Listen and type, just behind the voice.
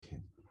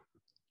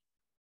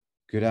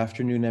Good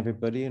afternoon,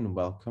 everybody, and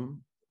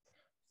welcome.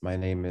 My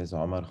name is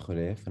Omar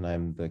Khuref, and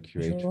I'm the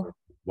curator Bonjour.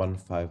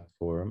 of 15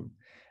 Forum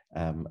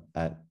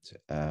at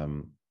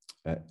 15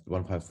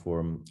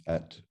 Forum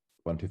at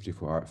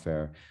 154 Art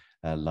Fair,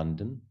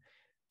 London,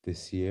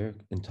 this year,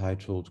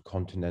 entitled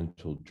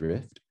Continental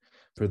Drift.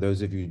 For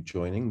those of you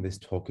joining, this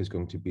talk is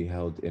going to be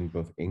held in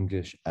both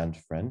English and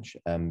French,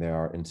 and there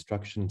are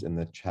instructions in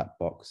the chat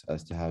box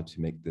as to how to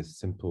make this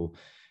simple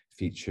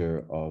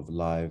feature of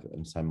live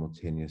and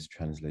simultaneous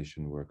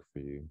translation work for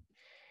you.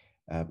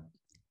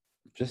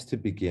 Just to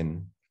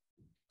begin,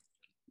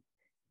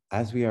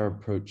 as we are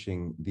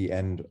approaching the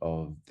end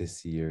of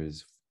this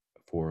year's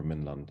forum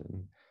in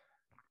London,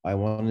 I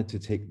wanted to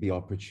take the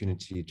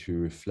opportunity to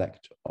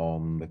reflect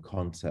on the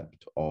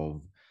concept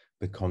of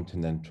the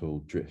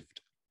continental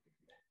drift.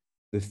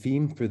 The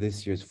theme for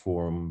this year's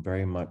forum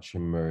very much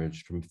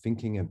emerged from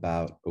thinking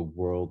about a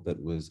world that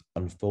was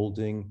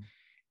unfolding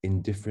in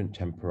different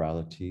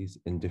temporalities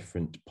in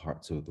different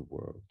parts of the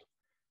world.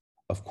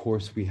 Of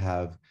course, we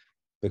have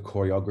the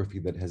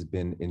choreography that has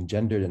been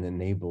engendered and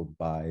enabled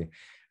by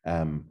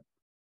a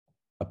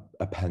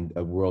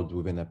world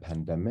within a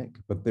pandemic,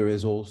 but there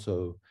is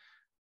also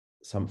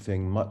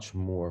something much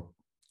more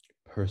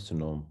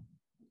personal,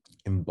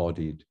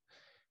 embodied,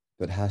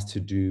 that has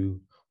to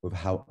do with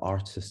how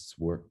artists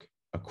work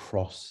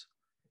across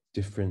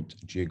different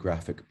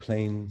geographic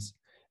planes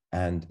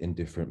and in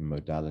different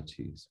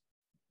modalities.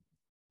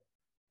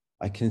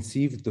 I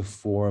conceived the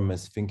forum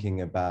as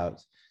thinking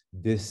about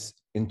this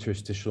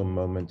interstitial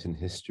moment in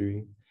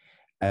history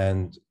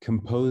and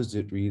composed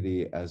it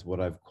really as what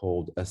I've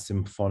called a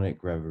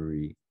symphonic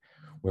reverie,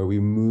 where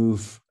we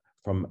move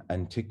from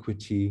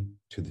antiquity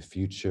to the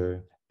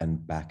future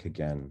and back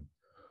again,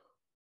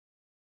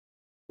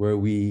 where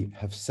we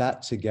have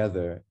sat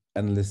together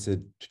and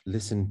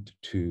listened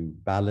to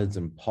ballads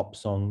and pop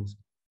songs,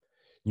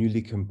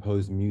 newly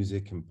composed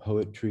music and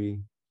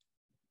poetry,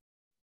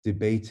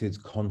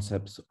 debated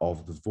concepts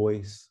of the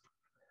voice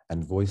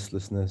and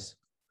voicelessness,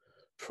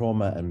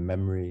 trauma and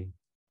memory,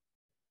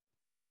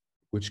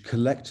 which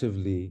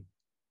collectively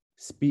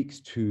speaks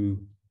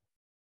to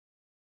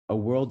a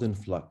world in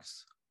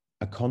flux,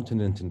 a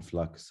continent in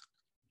flux,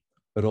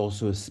 but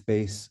also a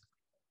space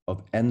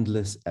of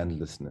endless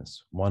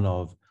endlessness, one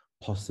of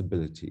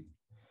possibility,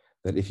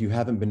 that if you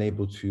haven't been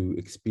able to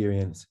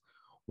experience,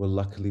 will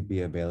luckily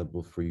be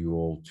available for you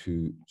all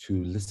to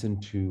listen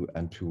to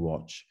and to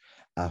watch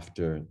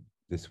after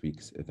this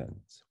week's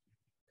events.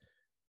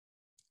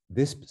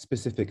 This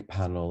specific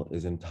panel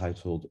is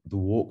entitled The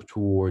Walk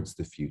Towards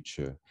the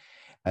Future,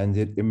 and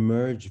it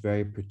emerged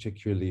very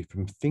particularly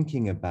from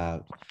thinking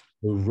about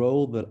the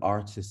role that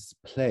artists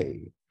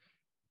play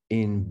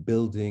in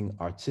building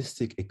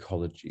artistic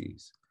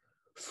ecologies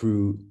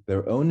through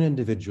their own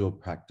individual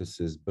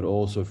practices, but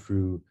also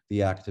through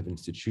the act of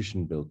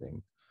institution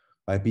building,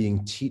 by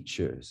being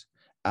teachers,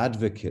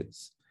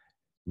 advocates,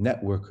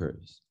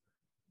 networkers.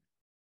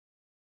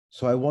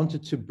 So I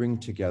wanted to bring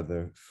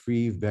together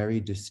three very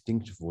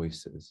distinct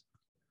voices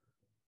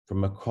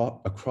from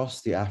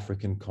across the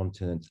African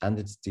continent and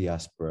its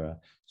diaspora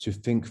to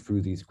think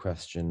through these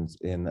questions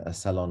in a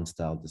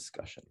salon-style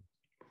discussion.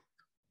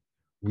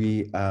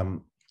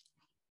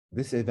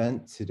 This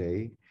event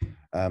today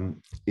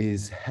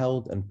is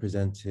held and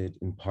presented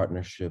in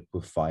partnership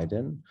with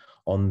FIDEN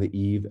on the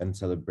eve and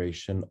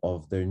celebration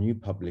of their new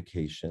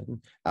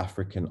publication,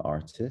 African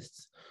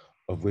Artists,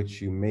 of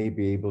which you may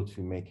be able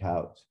to make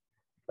out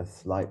a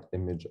slight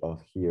image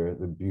of here,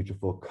 the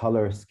beautiful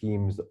color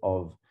schemes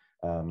of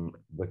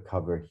the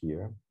cover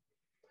here,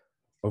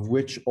 of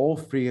which all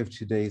three of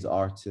today's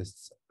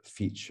artists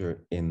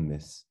feature in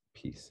this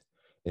piece,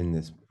 in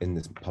this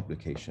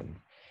publication.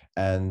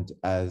 And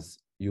as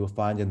you'll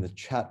find in the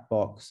chat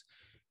box,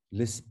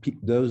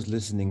 those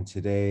listening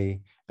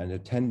today and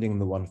attending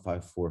the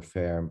 154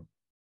 fair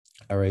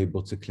are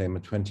able to claim a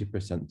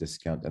 20%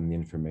 discount, and the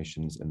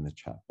information is in the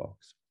chat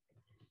box.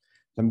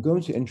 So I'm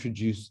going to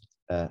introduce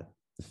the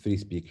three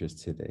speakers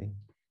today.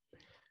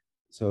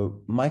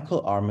 So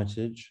Michael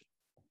Armitage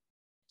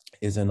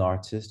is an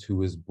artist who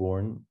was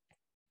born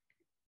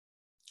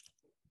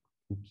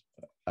in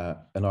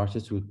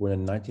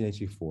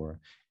 1984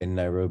 in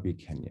Nairobi,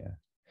 Kenya,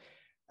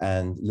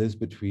 and lives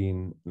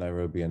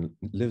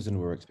and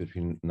works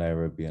between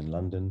Nairobi and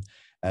London.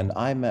 And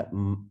I met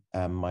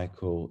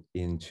Michael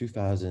in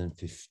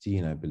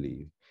 2015, I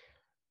believe,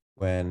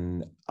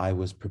 when I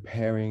was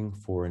preparing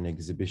for an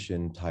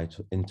exhibition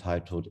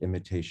entitled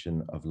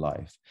Imitation of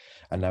Life.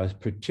 And I was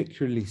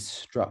particularly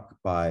struck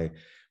by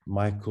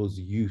Michael's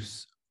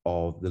use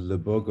of the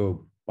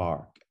Lebogo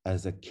bark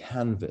as a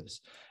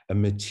canvas, a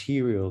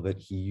material that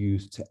he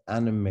used to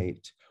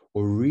animate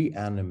or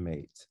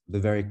reanimate the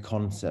very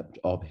concept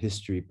of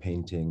history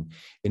painting,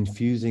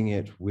 infusing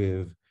it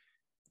with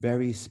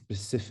very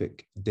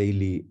specific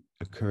daily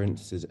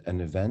occurrences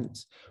and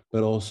events,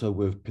 but also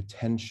with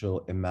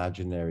potential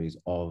imaginaries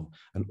of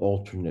an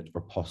alternate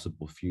or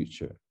possible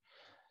future.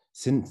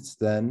 Since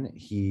then,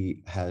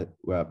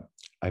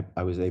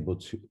 I was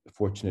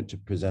fortunate to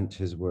present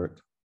his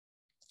work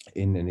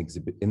in an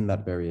exhibit, in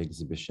that very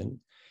exhibition.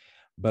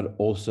 But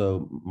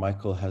also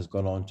Michael has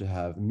gone on to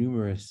have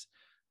numerous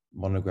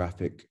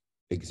monographic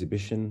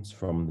exhibitions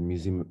from the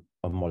Museum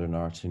of Modern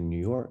Art in New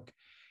York,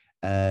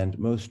 and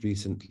most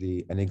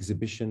recently an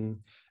exhibition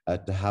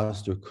at the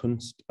Haus der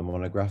Kunst, a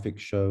monographic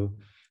show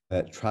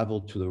that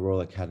traveled to the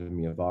Royal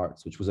Academy of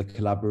Arts, which was a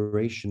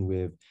collaboration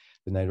with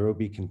the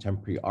Nairobi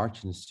Contemporary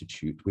Art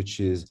Institute, which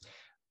is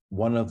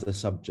one of the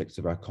subjects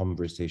of our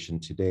conversation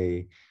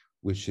today,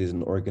 which is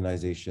an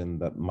organization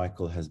that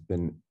Michael has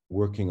been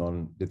working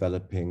on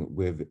developing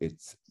with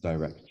its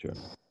director.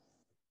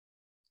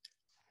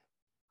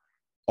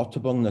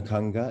 Ottobong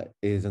Nakanga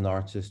is an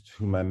artist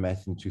whom I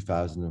met in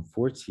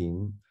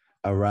 2014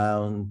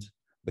 around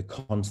the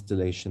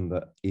constellation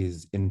that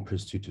is In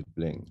Pursuit of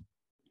Bling.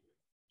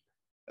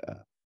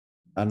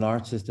 An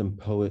artist and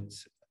poet,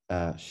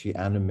 she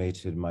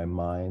animated my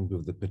mind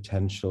with the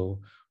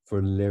potential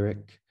for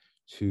lyric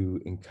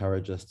to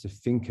encourage us to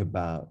think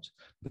about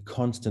the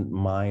constant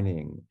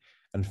mining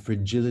and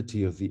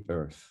fragility of the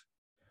earth,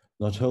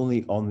 not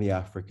only on the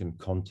African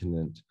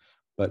continent,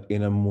 but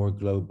in a more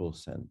global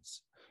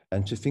sense,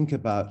 and to think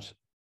about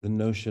the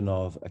notion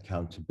of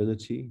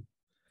accountability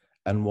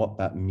and what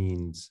that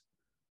means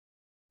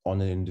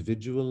on an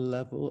individual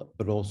level,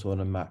 but also on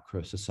a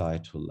macro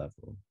societal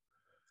level.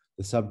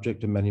 The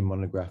subject of many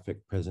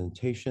monographic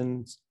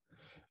presentations,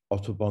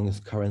 Ottobong is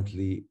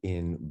currently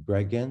in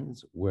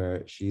Bregenz,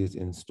 where she is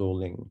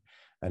installing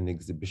an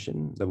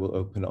exhibition that will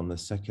open on the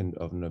 2nd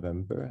of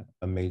November,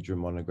 a major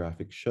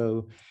monographic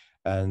show,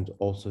 and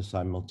also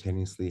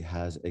simultaneously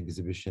has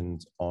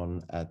exhibitions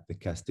on at the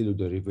Castello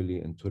di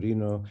Rivoli in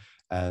Torino,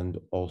 and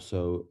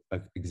also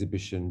an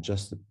exhibition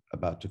just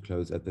about to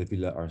close at the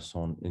Villa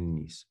Arson in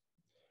Nice.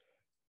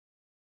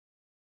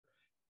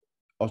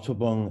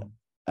 Ottobong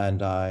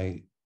and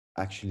I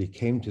actually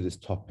came to this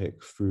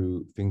topic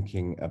through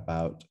thinking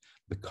about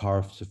the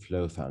Carve to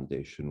Flow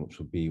Foundation, which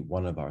will be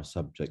one of our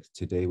subjects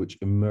today, which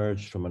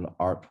emerged from an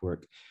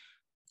artwork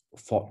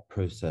thought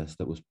process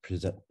that was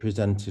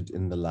presented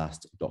in the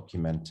last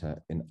Documenta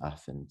in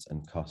Athens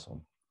and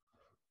Kassel.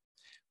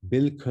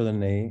 Bill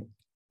Cullinane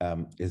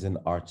is an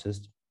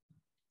artist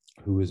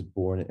who was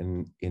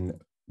born in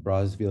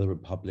Brazzaville,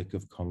 Republic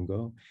of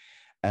Congo.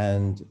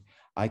 And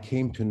I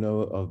came to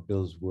know of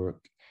Bill's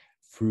work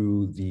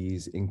through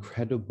these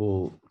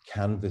incredible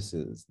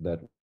canvases that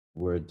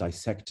were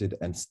dissected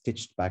and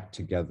stitched back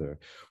together,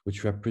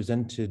 which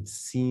represented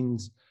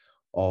scenes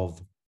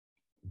of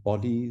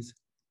bodies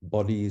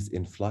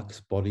in flux,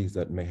 bodies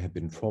that may have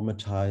been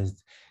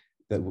traumatized,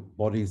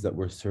 bodies that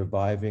were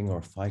surviving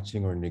or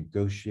fighting or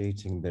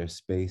negotiating their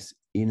space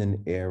in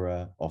an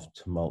era of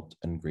tumult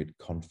and great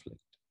conflict.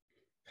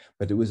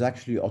 But it was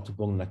actually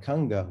Ottobong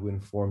Nakanga who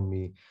informed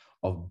me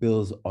of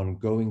Bill's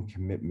ongoing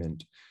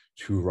commitment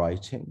to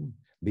writing,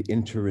 the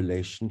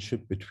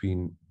interrelationship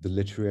between the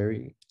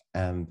literary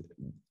and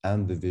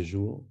the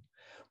visual,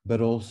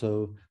 but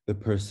also the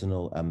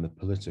personal and the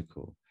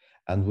political,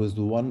 and was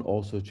the one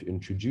also to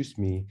introduce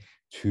me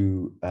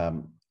to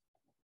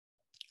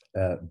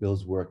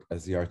Bill's work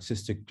as the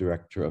artistic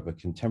director of a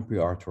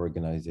contemporary art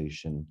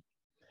organization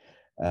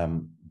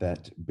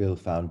that Bill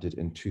founded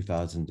in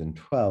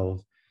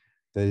 2012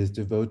 that is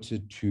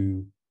devoted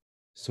to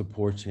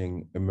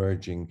supporting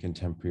emerging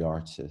contemporary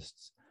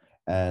artists.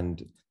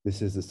 And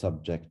this is the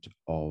subject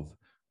of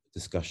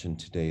discussion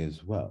today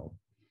as well.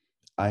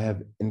 I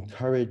have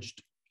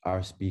encouraged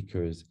our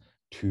speakers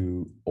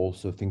to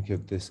also think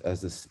of this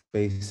as a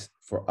space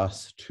for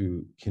us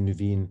to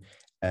convene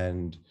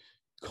and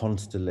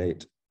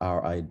constellate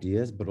our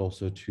ideas, but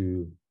also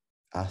to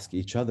ask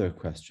each other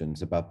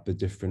questions about the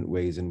different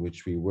ways in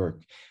which we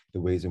work,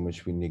 the ways in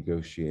which we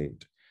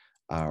negotiate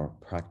our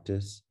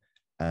practice,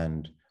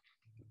 and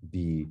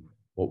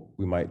what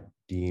we might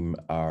deem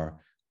our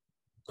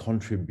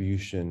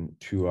contribution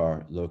to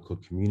our local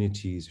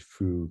communities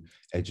through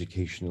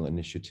educational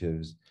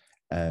initiatives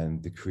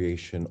and the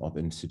creation of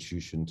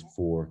institutions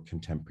for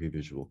contemporary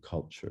visual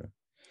culture.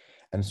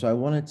 And so I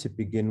wanted to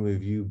begin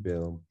with you,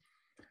 Bill,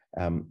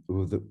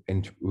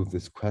 with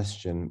this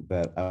question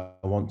that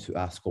I want to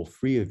ask all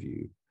three of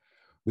you,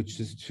 which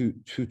is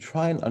to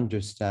try and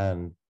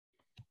understand,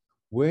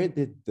 where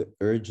did the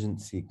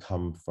urgency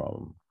come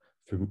from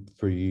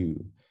for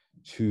you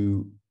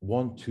to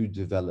want to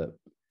develop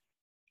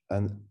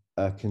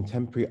a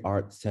contemporary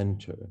art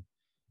center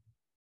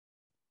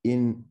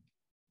in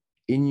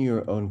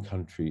your own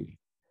country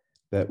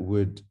that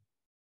would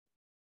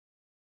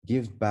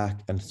give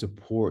back and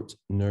support,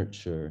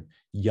 nurture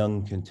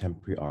young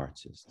contemporary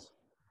artists?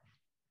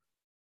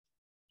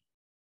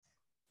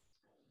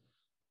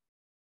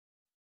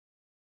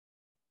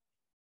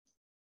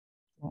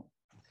 Bon,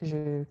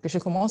 que je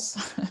commence.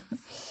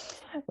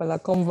 Voilà,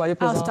 comme vous m'avez I'll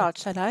présenté. start,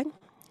 shall I?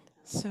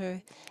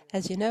 So,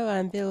 as you know,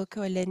 I'm Bill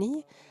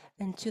Koeleni.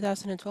 In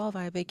 2012,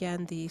 I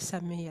began the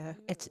SAMI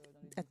at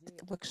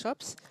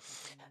workshops.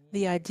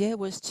 The idea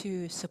was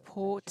to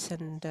support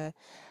and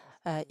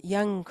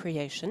young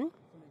creation.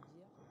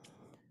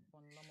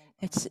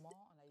 It's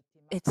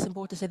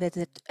important to say that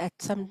at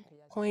some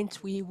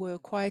point we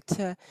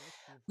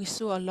we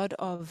saw a lot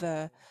of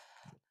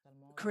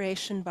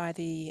creation by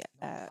the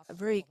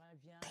very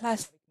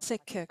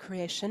classic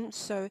creation.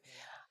 So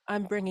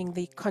I'm bringing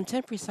the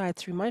contemporary side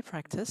through my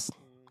practice.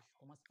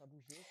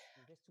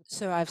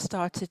 So I've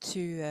started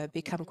to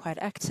become quite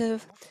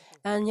active,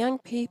 and young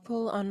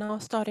people are now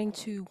starting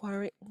to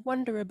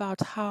wonder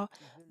about how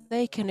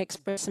they can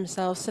express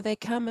themselves. So they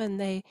come and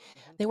they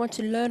want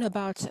to learn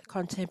about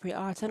contemporary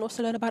art and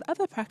also learn about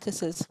other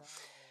practices.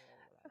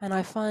 And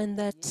I find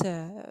that,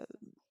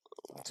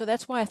 so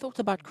that's why I thought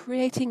about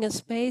creating a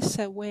space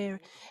where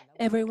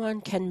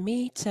everyone can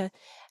meet,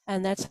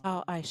 and that's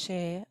how I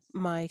share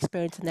my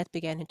experience, and that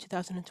began in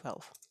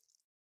 2012.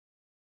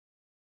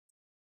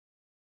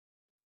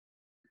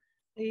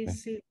 Et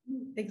c'est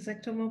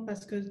exactement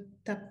parce que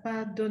t'as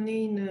pas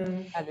donné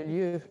une... Ah, le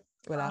lieu,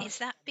 voilà. Is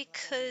that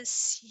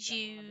because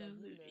you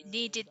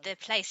needed the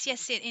place?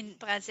 Yes, in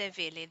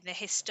Brazzaville, in the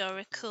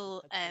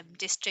historical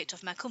district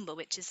of Macumba,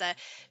 which is a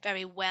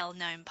very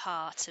well-known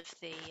part of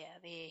the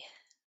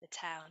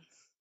town.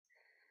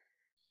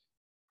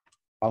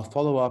 I'll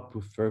follow up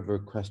with further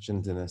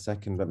questions in a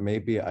second, but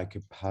maybe I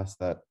could pass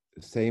that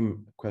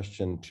same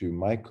question to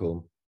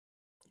Michael.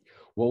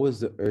 What was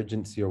the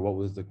urgency or what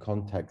was the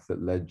context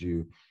that led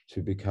you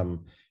to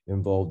become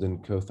involved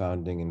in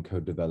co-founding and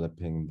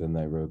co-developing the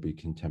Nairobi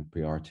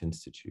Contemporary Art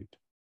Institute?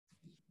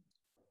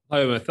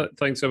 Hi, Omar.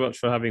 Thanks so much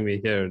for having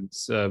me here.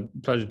 It's a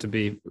pleasure to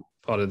be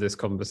part of this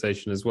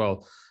conversation as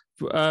well.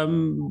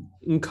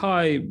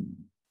 Nkai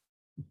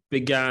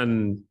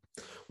began,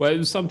 well, it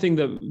was something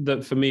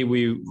that for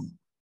me,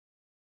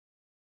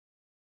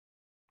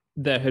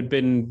 there had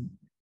been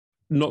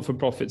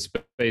not-for-profit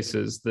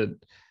spaces that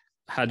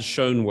had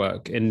shown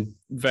work in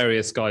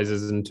various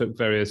guises and took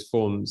various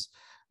forms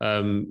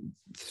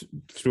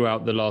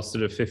throughout the last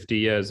sort of 50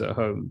 years at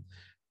home.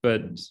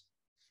 But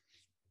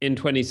in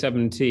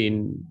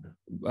 2017,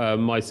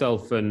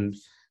 myself and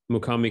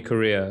Mukami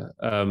Korea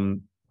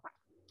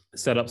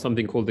set up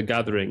something called The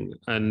Gathering.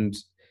 And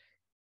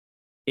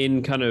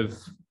in kind of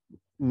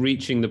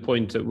reaching the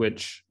point at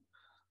which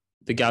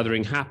The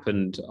Gathering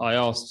happened, I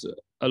asked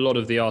a lot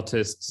of the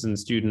artists and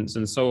students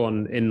and so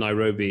on in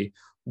Nairobi,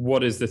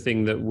 what is the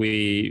thing that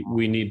we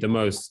need the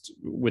most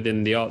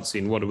within the art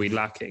scene? What are we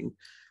lacking?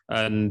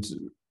 And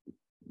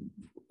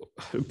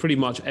pretty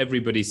much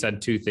everybody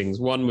said two things.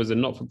 One was a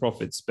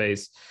not-for-profit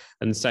space,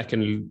 and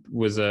second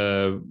was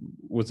a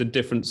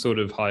different sort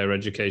of higher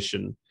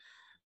education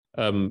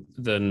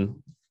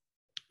than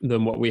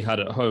what we had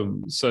at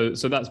home. So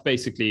that's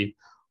basically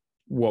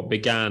what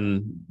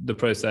began the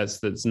process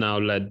that's now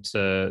led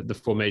to the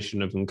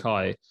formation of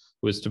Nkai,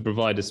 was to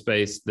provide a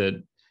space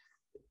that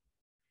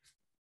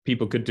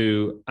people could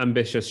do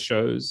ambitious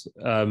shows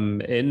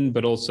in,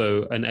 but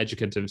also an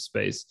educative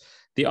space.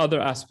 The other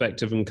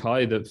aspect of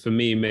Nkai that for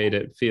me made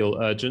it feel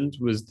urgent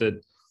was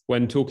that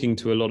when talking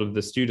to a lot of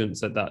the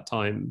students at that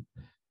time,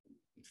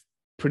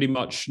 pretty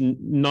much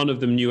none of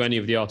them knew any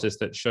of the artists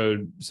that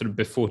showed sort of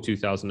before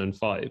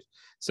 2005.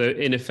 So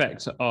in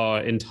effect,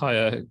 our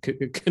entire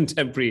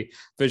contemporary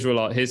visual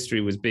art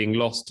history was being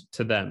lost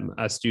to them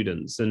as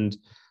students. And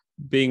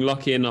being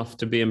lucky enough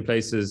to be in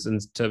places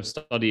and to have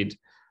studied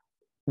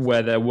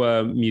where there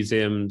were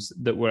museums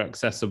that were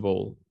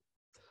accessible,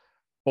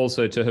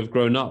 also to have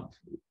grown up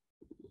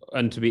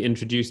and to be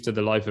introduced to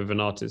the life of an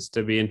artist,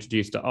 to be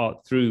introduced to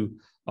art through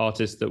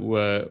artists that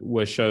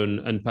were shown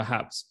and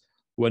perhaps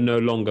were no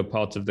longer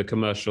part of the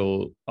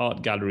commercial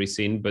art gallery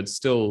scene, but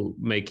still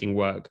making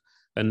work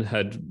and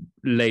had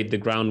laid the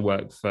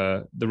groundwork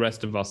for the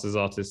rest of us as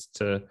artists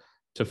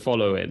to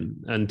follow in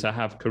and to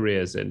have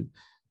careers in.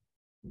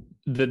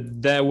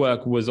 Their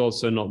work was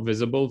also not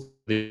visible.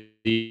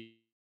 The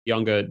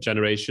younger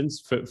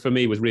generations, for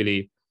me, was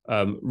really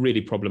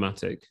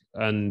problematic.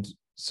 And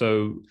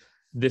so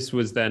this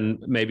was then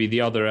maybe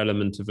the other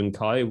element of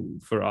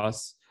Nkai for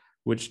us,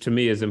 which to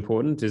me is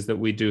important, is that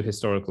we do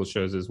historical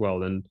shows as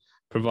well and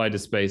provide a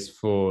space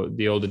for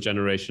the older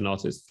generation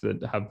artists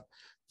that have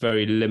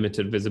very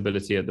limited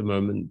visibility at the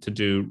moment to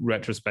do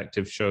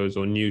retrospective shows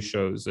or new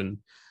shows and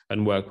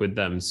work with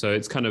them. So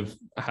it's kind of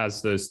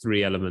has those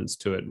three elements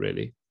to it,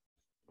 really.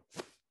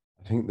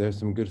 I think there's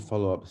some good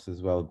follow-ups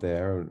as well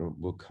there.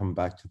 We'll come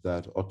back to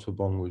that.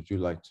 Ottobon, would you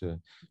like to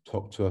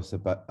talk to us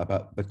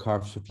about the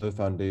Carves for Flow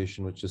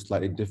Foundation, which is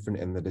slightly different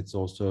in that it's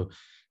also,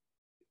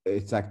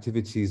 its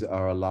activities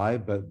are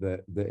alive, but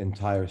the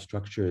entire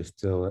structure is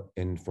still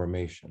in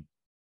formation.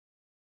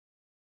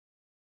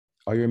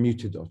 Are you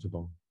muted,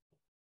 Ottobon?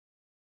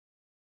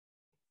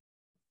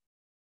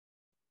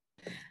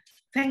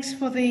 Thanks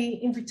for the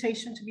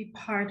invitation to be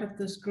part of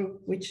this group,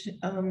 which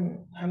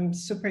I'm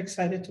super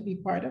excited to be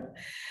part of.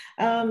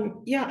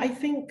 Yeah, I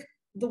think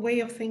the way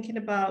of thinking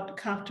about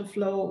Carve to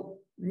Flow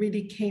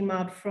really came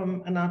out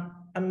from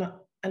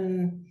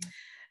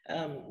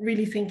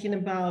really thinking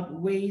about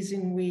ways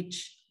in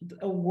which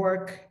a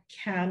work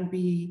can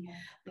be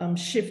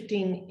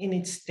shifting in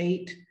its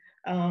state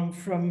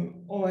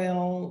from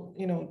oil,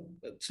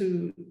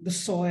 to the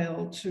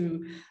soil,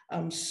 to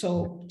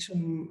soap,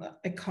 to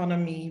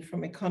economy,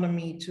 from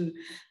economy to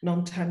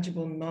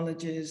non-tangible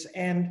knowledges,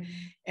 and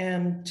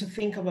to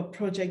think of a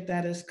project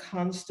that is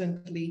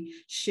constantly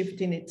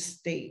shifting its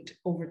state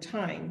over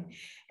time.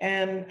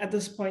 And at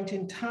this point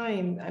in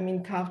time, I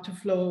mean, Carve to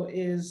Flow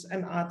is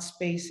an art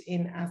space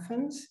in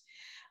Athens,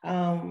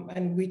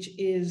 and which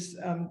is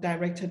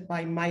directed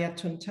by Maya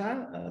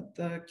Tunta,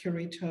 the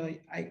curator,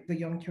 the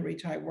young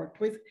curator I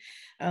worked with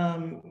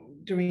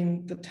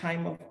during the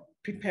time of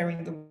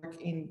preparing the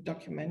work in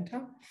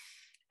Documenta.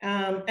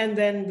 And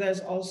then there's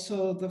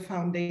also the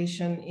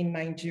foundation in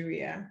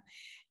Nigeria.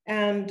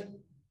 And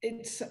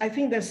I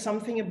think there's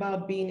something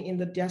about being in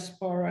the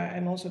diaspora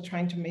and also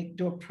trying to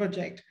do a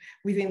project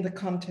within the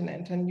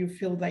continent, and you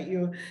feel that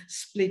you're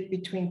split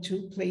between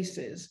two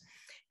places.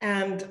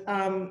 And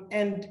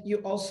you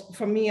also,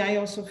 for me, I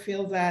also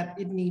feel that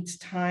it needs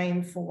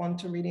time for one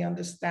to really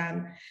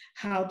understand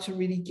how to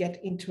really get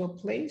into a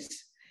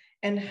place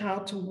and how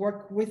to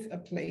work with a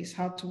place,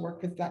 how to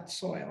work with that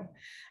soil.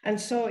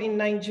 And so in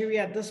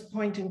Nigeria, at this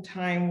point in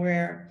time,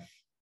 we're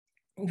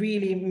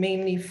really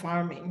mainly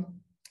farming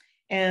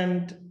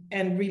and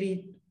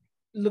really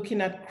looking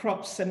at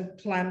crops and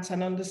plants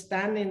and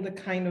understanding the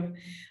kind of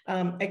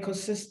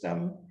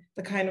ecosystem,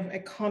 the kind of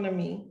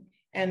economy,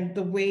 and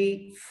the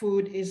way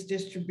food is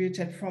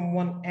distributed from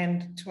one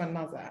end to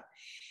another.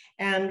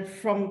 And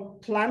from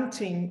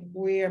planting,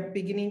 we're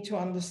beginning to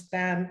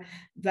understand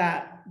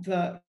that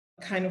the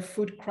kind of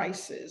food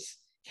crisis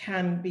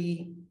can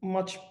be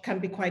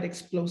quite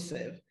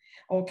explosive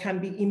or can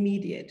be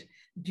immediate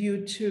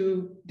due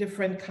to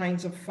different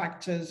kinds of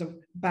factors of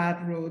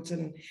bad roads.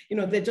 And,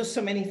 there are just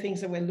so many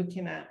things that we're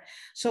looking at.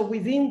 So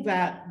within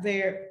that,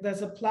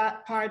 there's a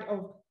part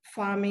of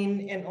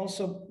farming and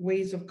also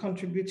ways of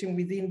contributing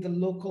within the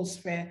local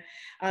sphere.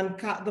 And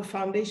the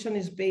foundation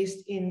is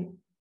based in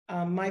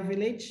my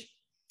village,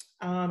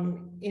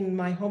 in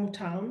my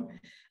hometown,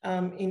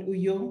 in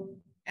Uyo,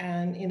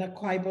 and in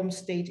Akwa Ibom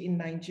State in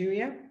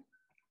Nigeria.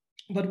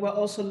 But we're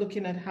also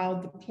looking at how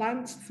the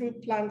plants,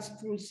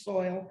 through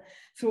soil,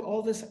 through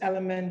all these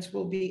elements,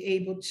 will be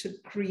able to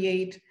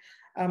create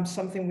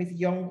something with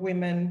young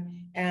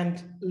women,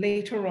 and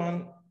later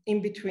on,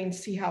 in between,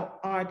 see how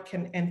art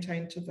can enter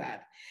into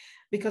that.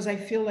 Because I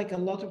feel like a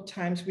lot of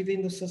times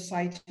within the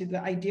society,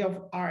 the idea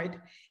of art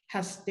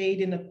has stayed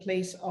in a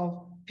place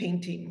of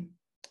painting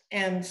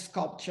and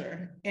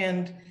sculpture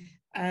and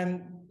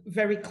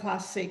very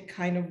classic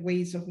kind of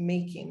ways of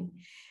making.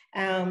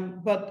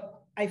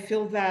 But I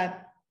feel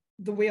that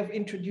the way of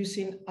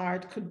introducing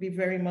art could be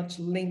very much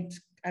linked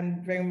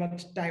and very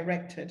much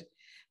directed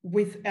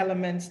with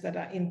elements that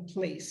are in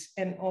place,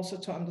 and also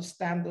to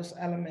understand those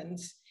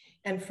elements,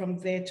 and from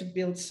there to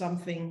build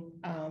something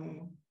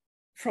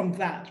from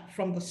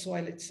the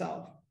soil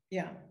itself.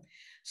 Yeah.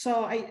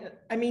 So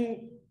I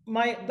mean,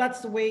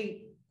 that's the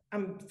way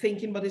I'm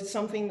thinking, but it's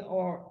something,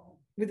 or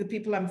with the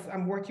people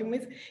I'm working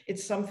with,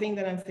 it's something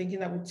that I'm thinking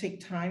that will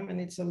take time, and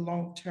it's a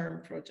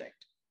long-term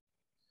project.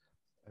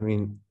 I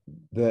mean,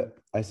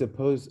 I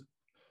suppose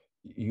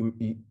you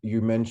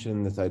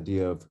mentioned this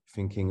idea of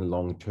thinking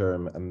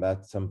long-term, and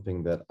that's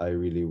something that I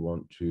really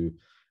want to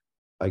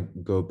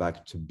go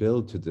back to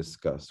Bill to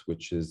discuss,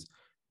 which is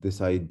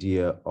this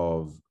idea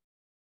of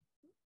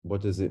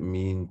what does it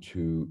mean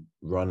to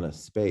run a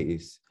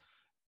space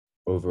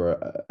over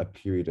a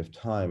period of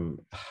time?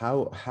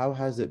 How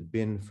has it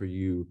been for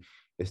you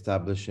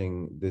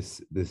establishing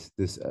this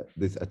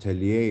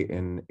atelier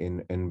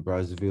in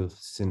Brazzaville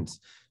since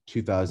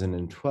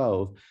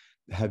 2012?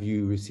 Have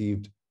you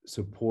received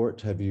support?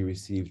 Have you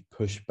received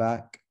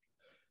pushback?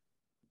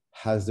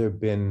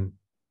 Do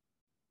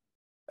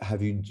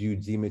you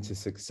deem it a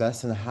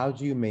success? And how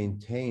do you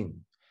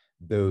maintain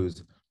the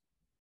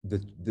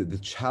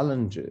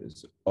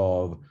challenges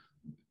of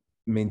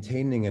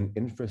maintaining an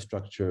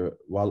infrastructure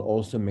while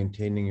also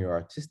maintaining your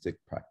artistic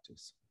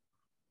practice?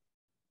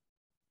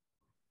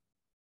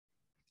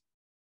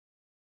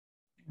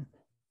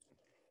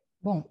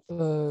 Bon,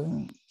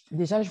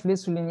 déjà, je voulais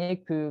souligner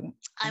que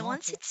I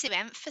wanted to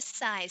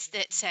emphasize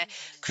that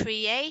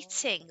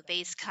creating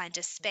these kind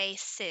of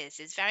spaces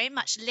is very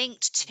much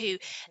linked to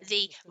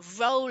the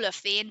role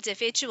of the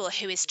individual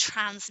who is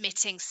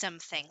transmitting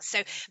something.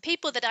 So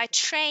people that I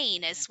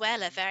train as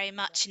well are very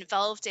much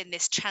involved in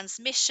this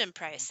transmission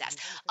process.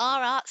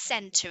 Our art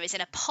centre is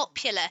in a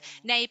popular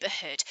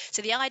neighbourhood.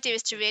 So the idea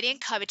is to really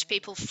encourage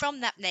people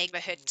from that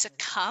neighbourhood to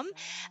come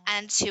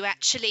and to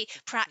actually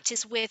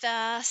practice with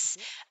us,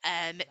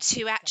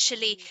 to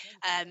actually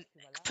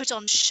put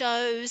on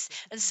shows.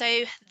 And so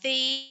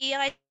the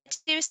idea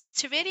is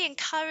to really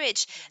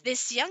encourage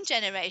this young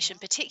generation,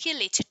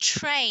 particularly, to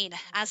train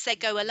as they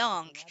go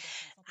along.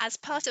 as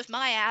part of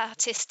my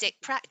artistic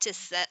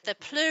practice, that the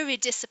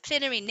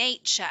pluridisciplinary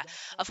nature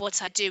of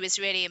what I do is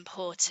really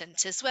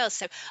important as well.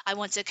 So I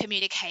want to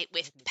communicate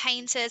with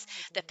painters.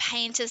 The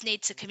painters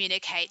need to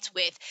communicate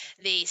with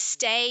the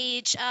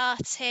stage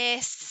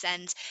artists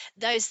and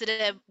those that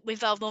are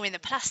involved more in the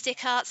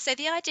plastic arts. So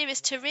the idea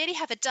is to really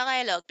have a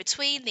dialogue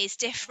between these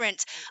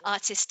different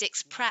artistic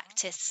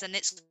practices, and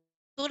it's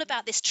all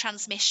about this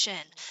transmission.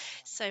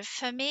 So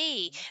for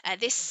me,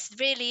 this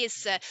really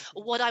is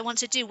what I want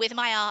to do with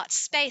my art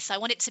space. I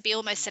want it to be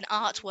almost an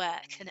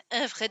artwork, an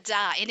œuvre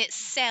d'art in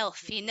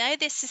itself. You know,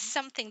 this is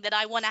something that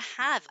I want to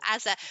have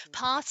as a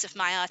part of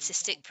my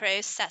artistic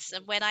process.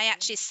 And when I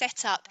actually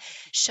set up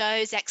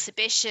shows,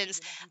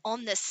 exhibitions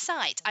on the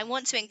site, I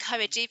want to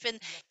encourage even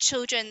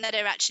children that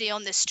are actually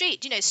on the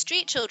street, you know,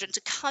 street children,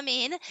 to come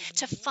in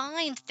to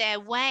find their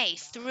way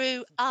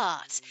through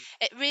art.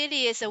 It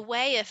really is a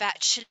way of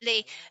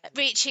actually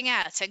reaching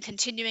out and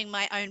continuing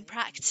my own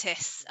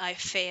practice, I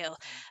feel.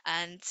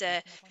 And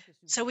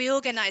so we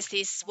organise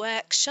these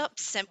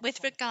workshops, and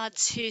with regard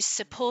to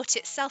support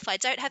itself, I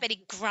don't have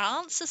any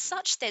grants as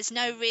such. There's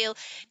no real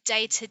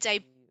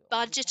day-to-day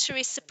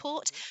budgetary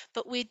support,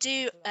 but we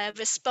do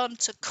respond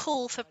to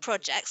calls for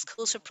projects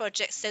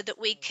so that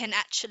we can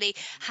actually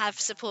have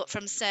support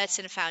from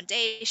certain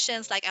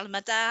foundations like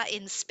Almada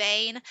in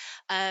Spain.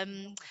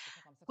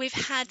 We've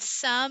had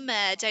some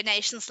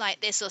donations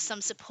like this or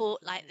some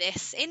support like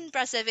this in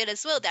Brazzaville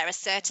as well. There are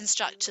certain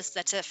structures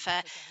that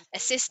have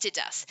assisted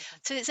us.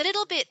 So it's a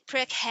little bit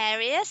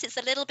precarious. It's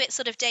a little bit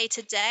sort of day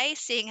to day,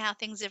 seeing how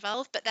things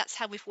evolve, but that's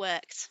how we've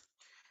worked.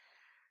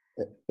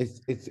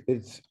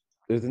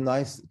 There's a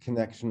nice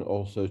connection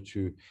also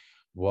to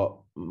what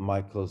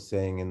Michael's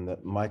saying, in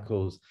that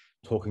Michael's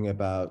talking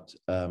about,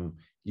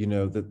 you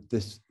know, that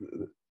this,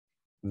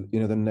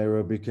 you know, the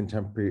Nairobi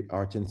Contemporary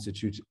Art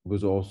Institute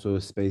was also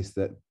a space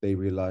that they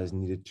realized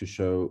needed to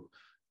show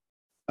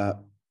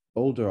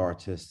older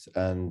artists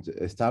and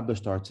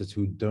established artists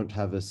who don't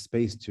have a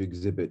space to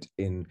exhibit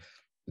in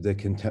the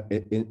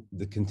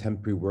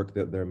contemporary work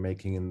that they're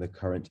making in the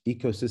current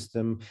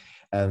ecosystem.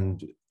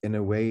 And in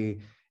a way,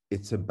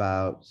 it's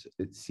about,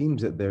 it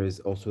seems that there is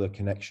also a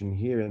connection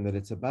here, and that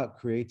it's about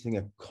creating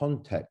a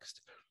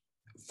context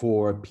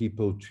for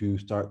people to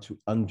start to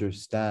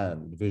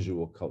understand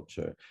visual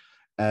culture.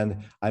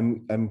 And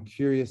I'm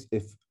curious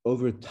if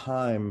over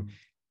time,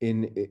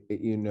 in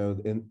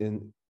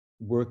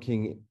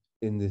working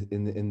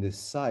in this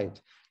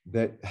site,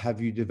 that have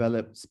you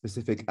developed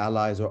specific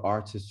allies or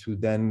artists who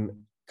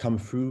then come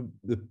through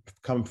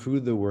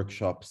the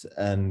workshops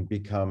and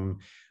become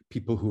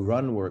people who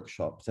run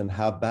workshops, and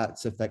how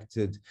that's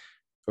affected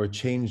or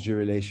changed your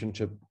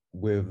relationship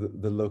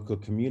with the local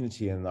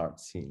community and art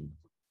scene?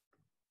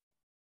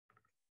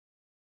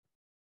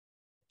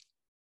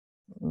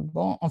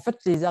 Bon, en fait,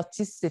 les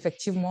artistes,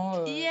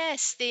 effectivement.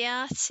 Yes, the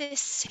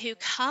artists who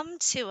come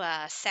to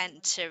our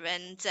centre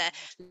and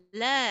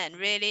learn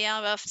really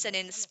are often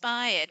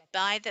inspired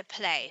by the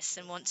place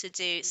and want to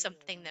do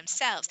something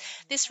themselves.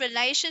 This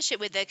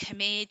relationship with the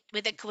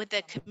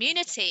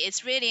community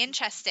is really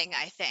interesting,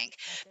 I think,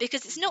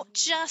 because it's not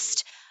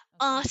just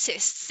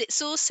artists,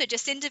 it's also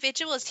just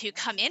individuals who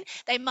come in.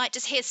 They might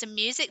just hear some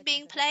music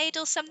being played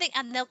or something,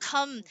 and they'll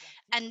come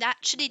and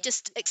actually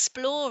just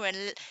explore and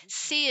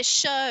see a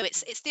show.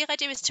 It's the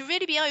idea is to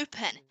really be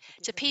open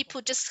to people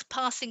just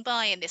passing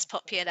by in this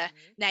popular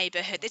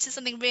neighborhood. This is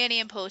something really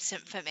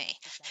important for me.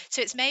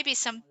 So it's maybe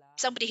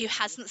somebody who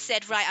hasn't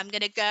said, right, I'm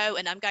going to go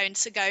and I'm going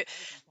to go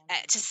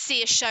to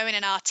see a show in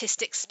an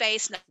artistic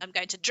space and I'm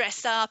going to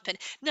dress up. And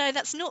no,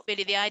 that's not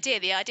really the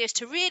idea. The idea is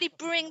to really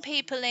bring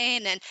people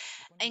in and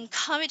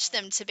encourage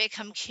them to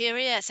become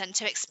curious and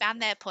to expand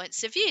their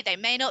points of view. They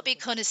may not be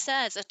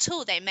connoisseurs at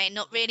all. They may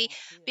not really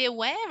be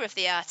aware of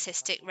the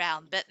artistic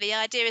realm, but the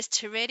idea is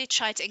to really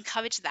try to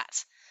encourage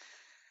that.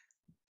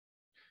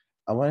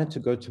 I wanted to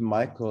go to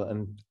Michael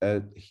and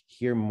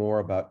hear more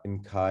about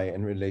Nkai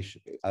in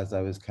relation, as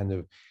I was kind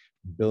of,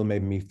 Bill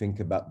made me think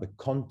about the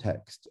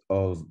context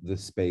of the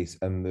space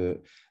and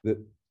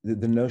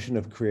the notion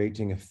of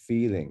creating a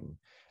feeling.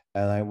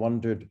 And I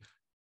wondered,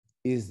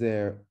 is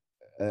there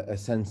a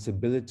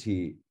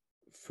sensibility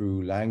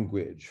through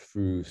language,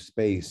 through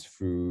space,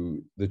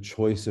 through the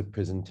choice of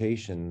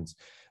presentations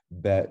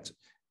that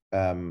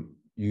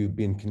you've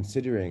been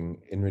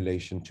considering in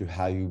relation to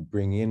how you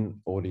bring in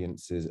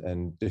audiences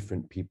and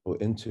different people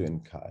into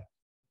Nkai?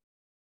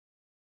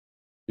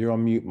 You're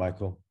on mute,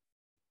 Michael.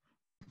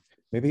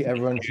 Maybe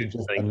everyone should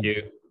just... Thank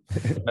you.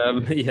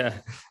 Yeah,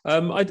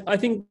 I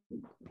think,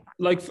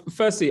 like,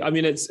 firstly, I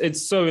mean,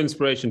 it's so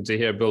inspirational to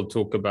hear Bill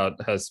talk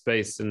about her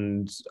space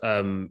and,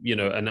 you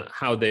know, and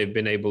how they've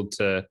been able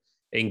to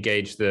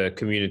engage the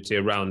community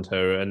around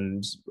her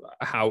and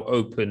how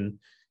open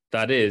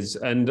that is.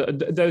 And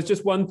there's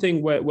just one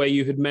thing where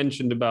you had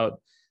mentioned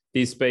about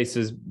these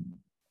spaces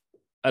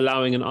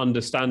allowing an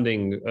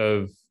understanding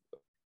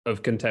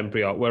of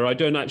contemporary art, where I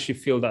don't actually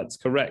feel that's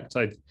correct.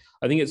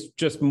 I think it's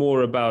just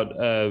more about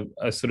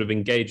a sort of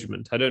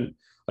engagement. I don't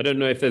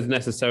know if there's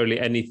necessarily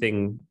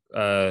anything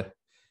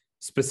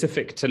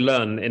specific to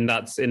learn in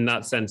that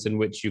sense in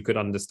which you could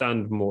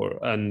understand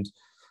more. And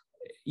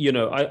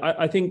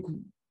I think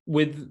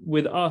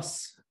with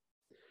us,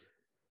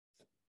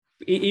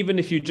 even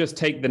if you just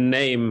take the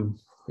name,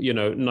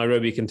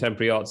 Nairobi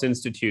Contemporary Arts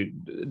Institute,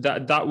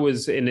 that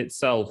was in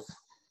itself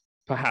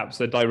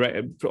perhaps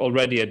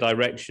already a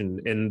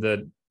direction, in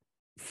that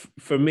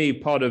for me,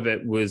 part of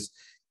it was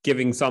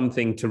giving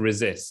something to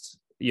resist,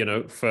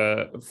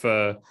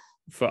 for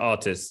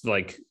artists,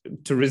 like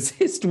to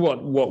resist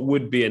what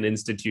would be an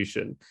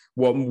institution,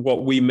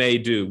 what we may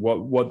do,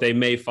 what they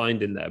may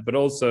find in there, but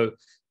also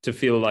to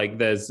feel like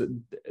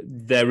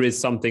there is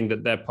something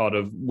that they're part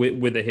of,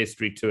 with a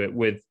history to it,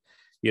 with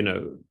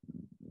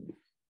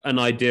an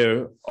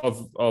idea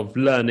of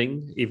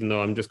learning, even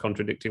though I'm just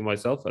contradicting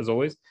myself as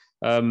always,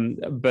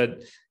 but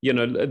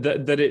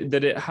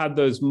that it had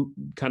those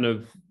kind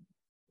of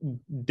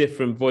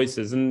different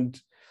voices. And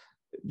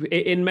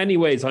in many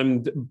ways,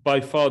 I'm by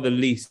far the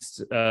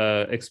least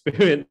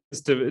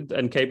experienced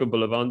and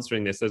capable of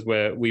answering this, as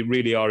we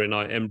really are in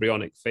our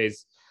embryonic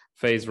phase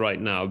right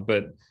now.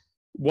 But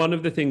one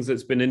of the things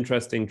that's been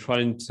interesting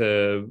trying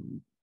to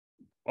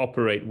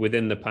operate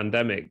within the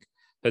pandemic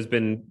has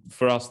been,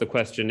 for us, the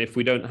question, if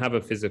we don't have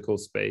a physical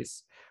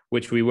space,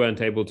 which we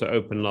weren't able to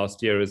open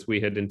last year as we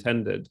had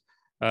intended,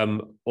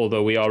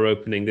 although we are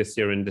opening this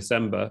year in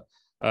December,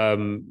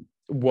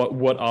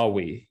 what are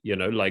we,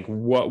 like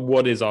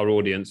what is our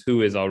audience?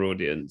 Who is our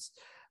audience?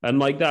 And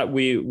like that,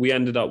 we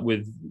ended up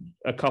with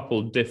a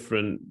couple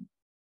different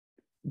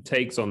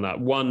takes on that.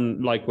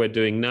 One, like we're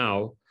doing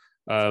now,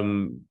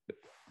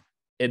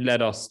 it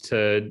led us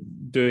to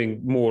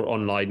doing more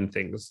online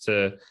things,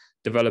 to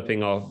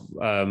developing our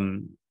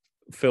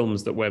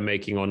films that we're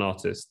making on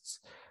artists.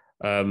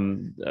 We're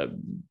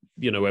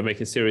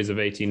making a series of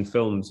 18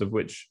 films, of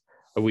which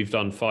we've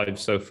done 5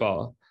 so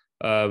far.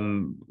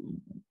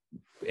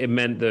 It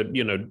meant that,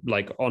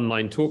 like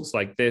online talks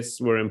like this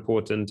were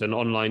important, an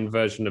online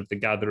version of the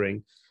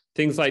gathering,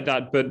 things like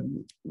that. But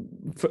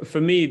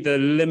for me, the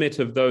limit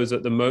of those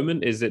at the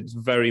moment is it's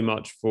very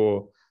much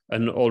for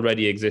an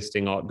already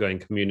existing art-going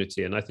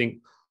community. And I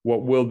think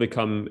what will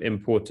become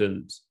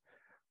important,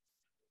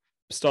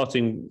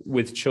 starting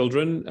with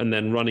children and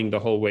then running the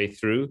whole way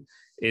through,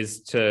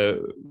 is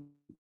to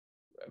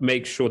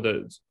make sure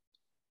that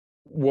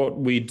what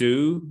we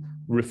do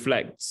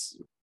reflects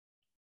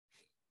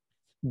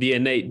the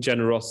innate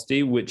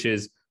generosity, which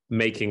is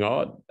making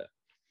art,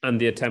 and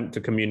the attempt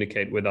to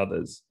communicate with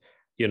others,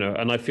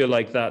 and I feel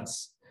like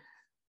that's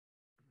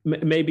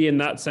maybe in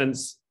that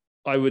sense,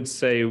 I would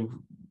say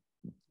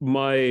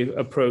my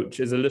approach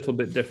is a little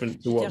bit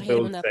different to what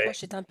Bill said,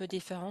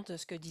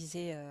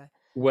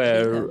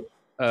 where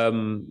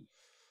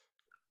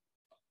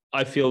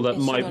I feel that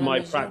my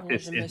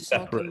practice is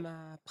separate.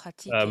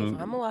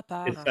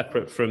 It's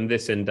separate from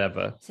this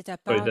endeavor.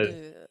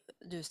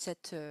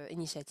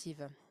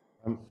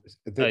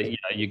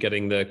 You're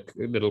getting the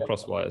little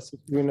crosswires.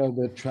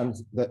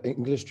 The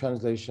English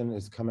translation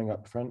is coming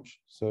up French,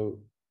 so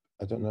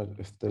I don't know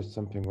if there's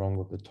something wrong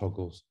with the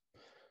toggles.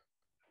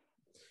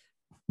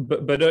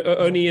 But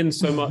only in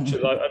so much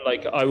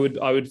like I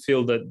would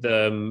feel that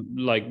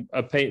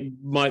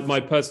my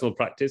personal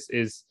practice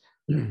is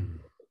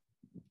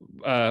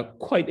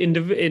quite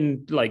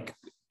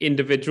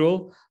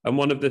individual, and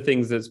one of the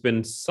things that's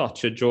been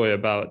such a joy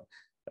about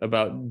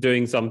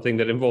doing something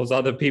that involves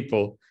other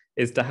people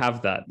is to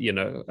have that,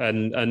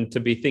 and to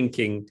be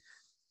thinking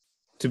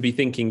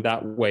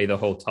that way the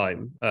whole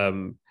time,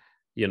 in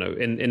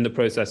the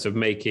process of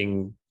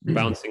making,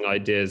 bouncing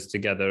ideas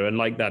together, and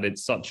like that,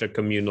 it's such a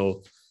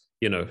communal,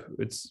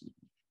 it's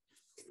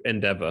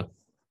endeavor.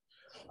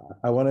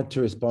 I wanted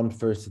to respond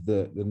first to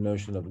the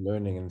notion of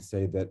learning and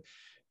say that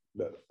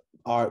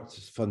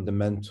art's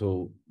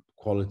fundamental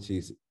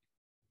qualities,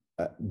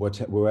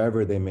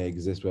 wherever they may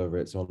exist, whether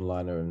it's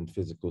online or in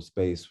physical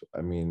space,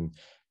 I mean,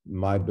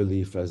 my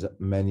belief, as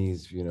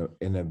many's,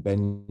 in a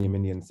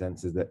Benjaminian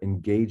sense, is that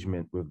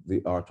engagement with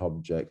the art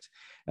object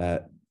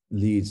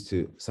leads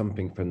to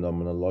something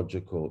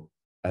phenomenological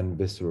and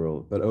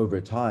visceral, but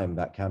over time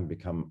that can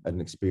become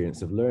an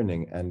experience of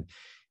learning. And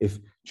if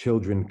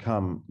children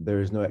come,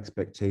 there is no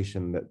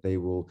expectation that they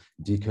will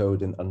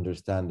decode and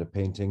understand a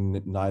painting,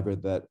 neither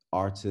that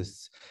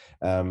artists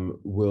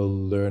will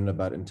learn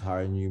about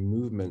entire new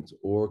movements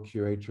or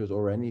curators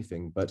or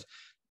anything. But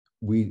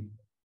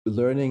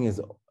learning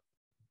is,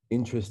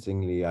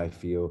 interestingly, I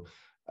feel,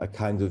 a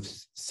kind of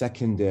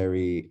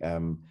secondary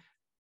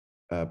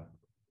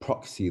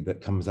proxy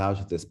that comes out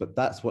of this. But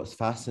that's what's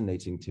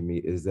fascinating to me,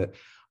 is that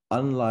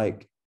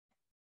unlike,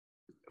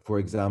 for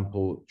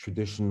example,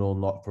 traditional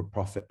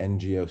not-for-profit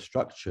NGO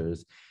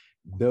structures,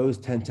 those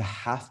tend to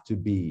have to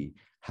be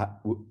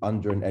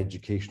under an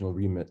educational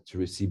remit to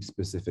receive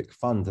specific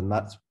funds. And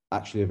that's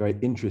actually a very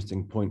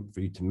interesting point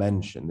for you to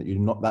mention,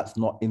 that that's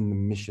not in the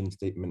mission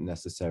statement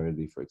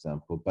necessarily, for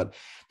example. But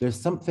there's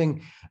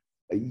something,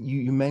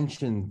 you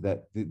mentioned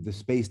that the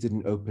space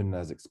didn't open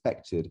as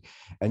expected,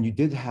 and you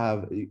did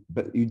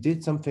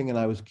something, and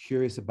I was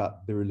curious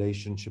about the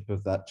relationship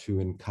of that to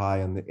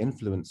Nkai and the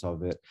influence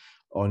of it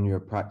on your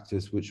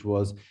practice, which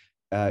was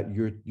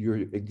your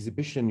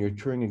exhibition, your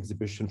touring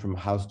exhibition from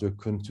Huis der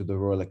Kunst to the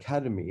Royal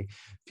Academy,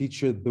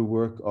 featured the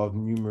work of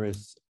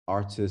numerous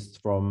artists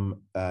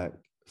from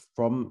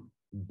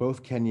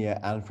both Kenya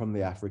and from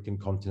the African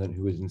continent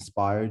who had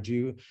inspired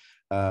you,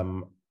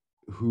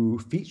 who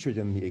featured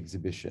in the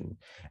exhibition.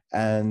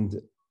 And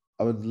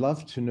I would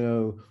love to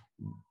know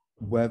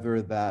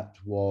whether that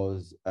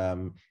was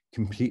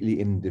completely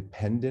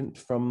independent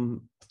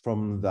from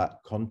that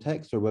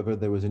context, or whether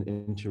there was an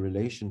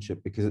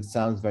interrelationship, because it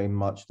sounds very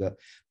much that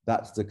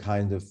that's the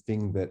kind of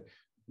thing that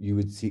you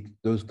would seek.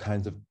 Those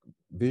kinds of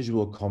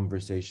visual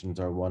conversations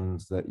are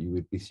ones that you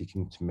would be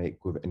seeking to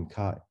make with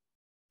Nkai.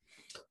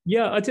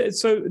 Yeah,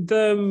 so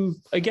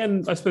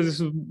again, I suppose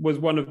this was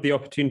one of the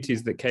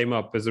opportunities that came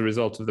up as a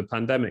result of the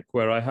pandemic,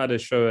 where I had a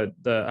show at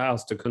the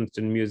Haus der Kunst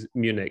in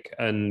Munich,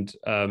 and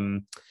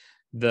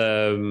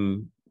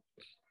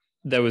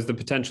there was the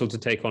potential to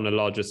take on a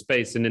larger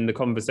space. And in the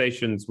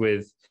conversations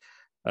with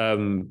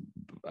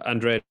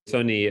Andrea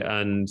Toni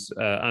and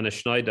Anna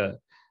Schneider,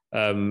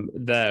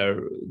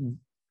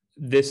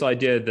 this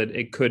idea that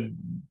it could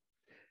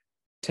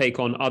take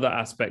on other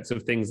aspects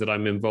of things that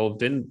I'm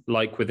involved in,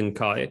 like with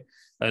Nkai,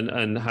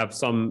 and have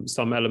some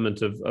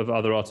element of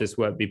other artists'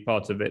 work be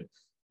part of it,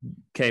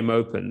 came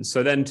open.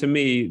 So then to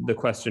me, the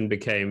question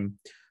became,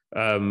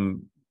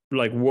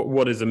 like,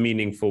 what is a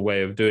meaningful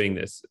way of doing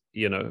this,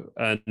 you know?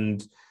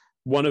 And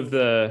one of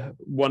the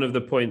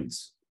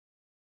points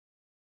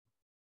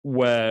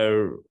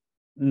where,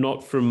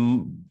 not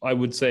from, I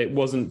would say it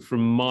wasn't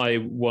from my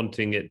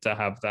wanting it to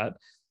have that,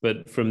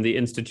 but from the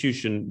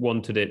institution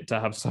wanted it to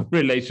have some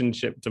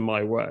relationship to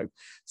my work.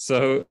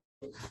 So,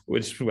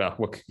 which,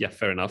 well, yeah,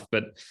 fair enough.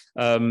 But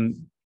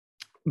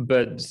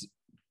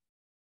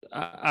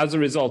as a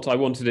result, I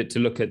wanted it to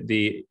look at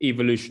the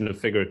evolution of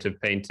figurative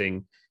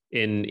painting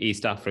in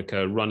East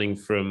Africa, running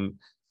from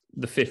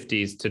the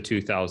 50s to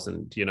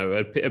 2000, you know,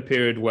 a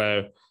period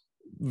where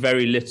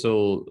very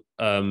little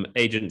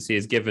agency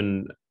is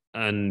given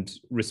and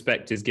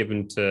respect is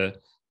given to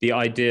the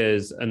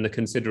ideas and the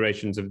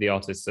considerations of the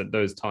artists at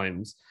those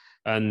times,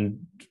 and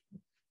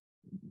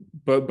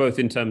both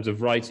in terms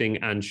of writing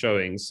and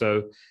showing.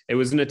 So it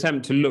was an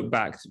attempt to look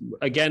back,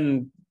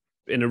 again,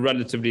 in a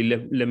relatively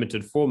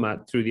limited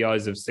format, through the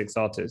eyes of 6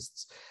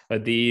 artists,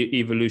 at the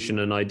evolution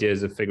and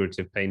ideas of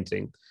figurative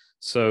painting.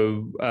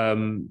 So,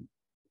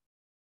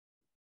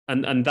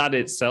 and that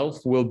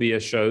itself will be a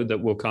show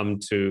that will come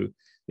to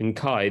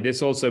Nkai.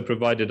 This also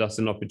provided us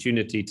an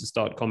opportunity to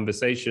start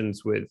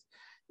conversations with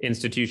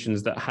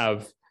institutions that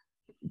have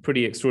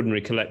pretty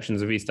extraordinary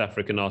collections of East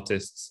African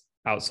artists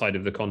outside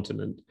of the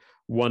continent.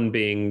 One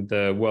being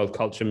the World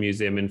Culture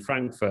Museum in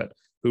Frankfurt,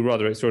 who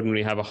rather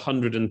extraordinarily have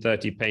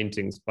 130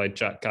 paintings by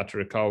Jack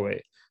Katarikawe,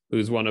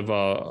 who's one of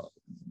our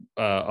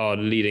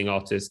leading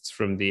artists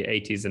from the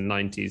 80s and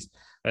 90s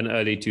and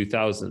early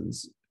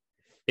 2000s.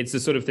 It's the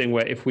sort of thing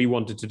where if we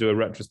wanted to do a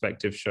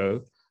retrospective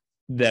show,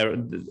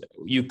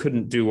 you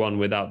couldn't do one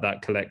without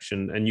that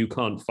collection, and you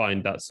can't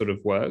find that sort of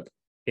work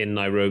in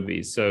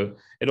Nairobi. So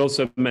it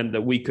also meant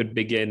that we could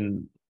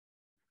begin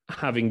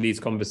having these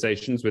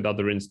conversations with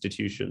other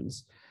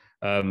institutions.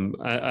 And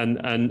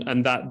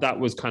that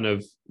was kind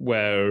of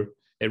where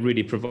it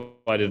really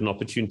provided an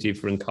opportunity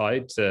for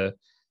Nkai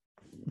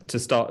to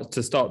start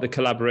the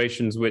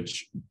collaborations,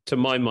 which to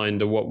my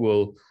mind are what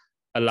will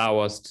allow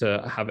us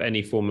to have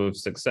any form of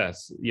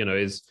success, you know,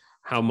 is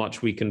how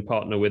much we can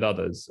partner with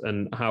others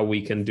and how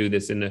we can do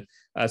this in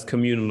as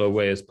communal a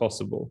way as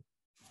possible.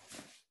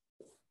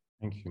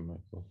 Thank you,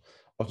 Michael.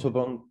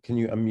 Ottobon, can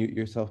you unmute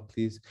yourself,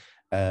 please?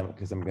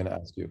 Because I'm going to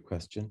ask you a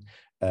question.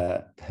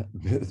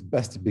 It's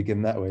best to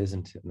begin that way,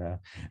 isn't it, now?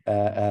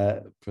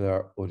 For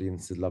our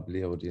audience's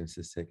lovely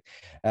audience's sake.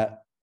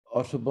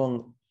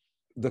 Ottobon,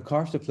 the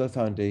Carta Flow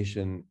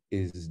Foundation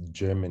is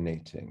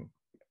germinating,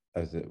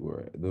 as it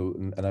were,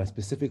 and I'm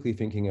specifically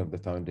thinking of the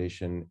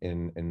foundation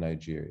in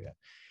Nigeria.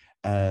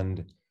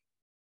 And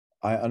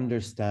I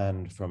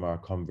understand from our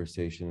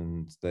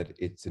conversations that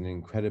it's an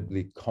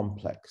incredibly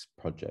complex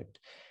project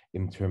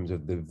in terms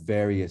of the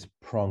various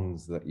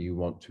prongs that you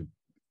want to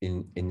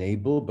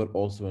enable, but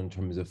also in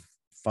terms of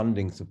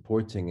funding,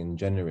 supporting, and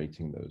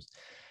generating those.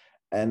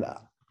 And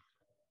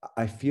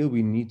I feel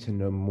we need to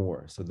know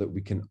more so that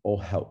we can all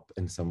help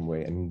in some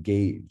way,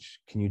 engage.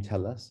 Can you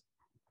tell us?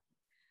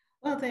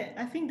 Well,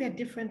 I think there are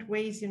different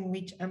ways in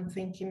which I'm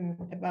thinking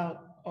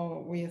about,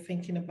 or we are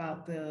thinking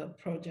about the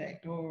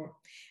project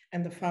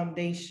and the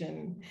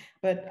foundation.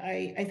 But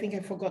I think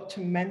I forgot to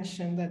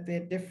mention that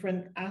there are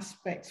different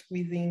aspects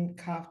within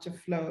Carve to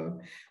Flow,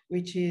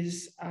 which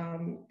is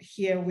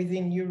here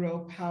within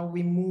Europe, how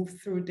we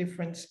move through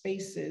different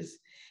spaces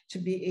to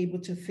be able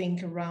to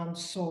think around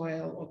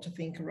soil or to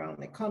think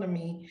around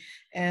economy.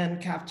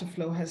 And Carve to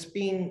Flow has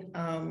been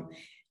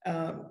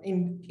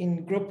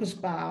in Grupos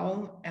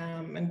Bau,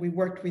 and we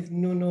worked with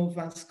Nuno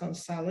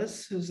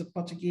Vasconcelos, who's a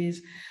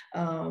Portuguese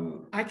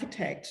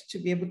architect, to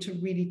be able to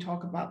really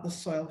talk about the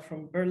soil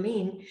from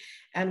Berlin.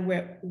 And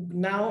we're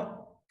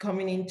now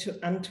coming into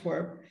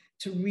Antwerp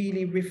to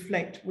really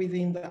reflect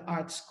within the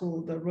art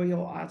school, the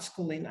Royal Art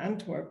School in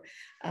Antwerp,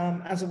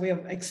 as a way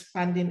of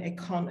expanding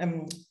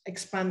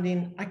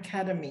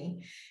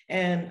academy,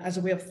 and as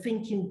a way of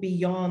thinking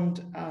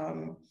beyond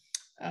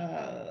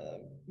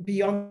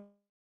beyond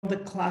the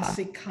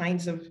classic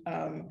kinds of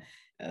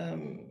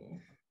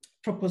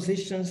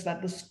propositions that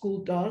the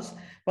school does,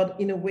 but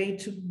in a way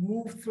to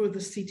move through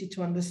the city,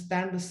 to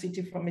understand the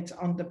city from its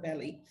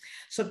underbelly.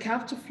 So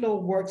Calf to Flow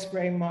works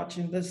very much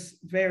in this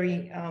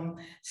very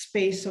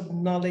space of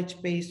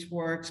knowledge-based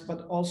works,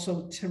 but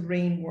also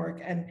terrain work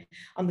and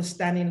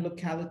understanding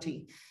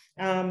locality.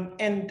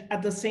 And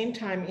at the same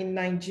time in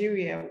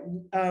Nigeria,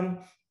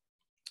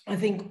 I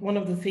think one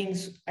of the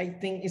things I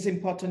think is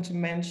important to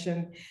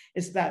mention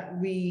is that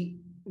we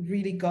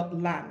really got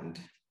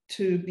land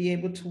to be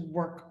able to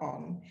work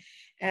on.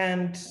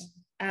 And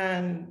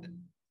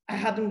I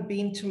hadn't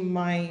been to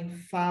my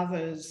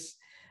father's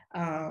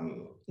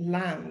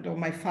land or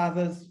my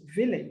father's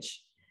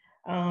village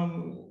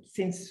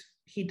since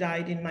he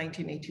died in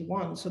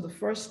 1981. So the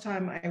first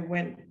time I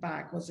went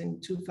back was in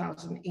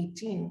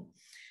 2018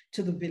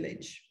 to the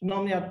village.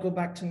 Normally I'd go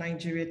back to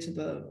Nigeria, to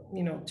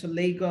the, to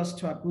Lagos,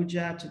 to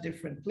Abuja, to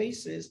different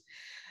places.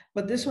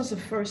 But this was the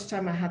first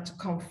time I had to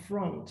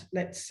confront,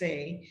 let's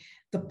say,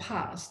 the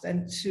past,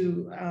 and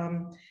to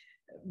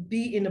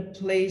be in a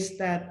place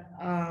that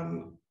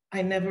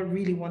I never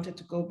really wanted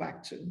to go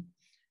back to.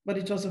 But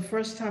it was the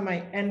first time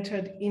I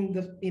entered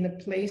in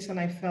a place, and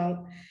I felt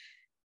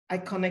I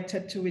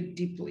connected to it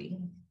deeply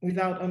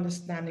without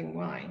understanding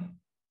why.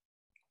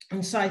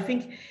 And so I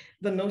think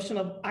the notion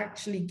of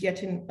actually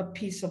getting a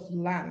piece of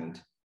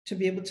land to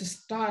be able to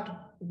start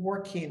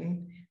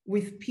working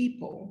with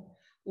people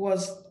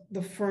was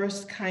the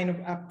first kind of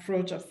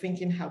approach of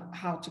thinking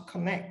how to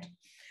connect.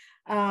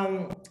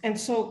 And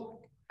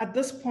so at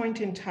this point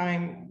in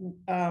time,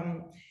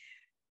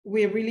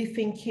 we're really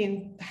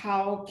thinking,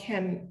 how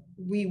can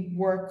we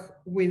work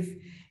with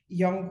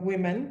young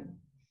women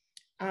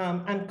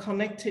and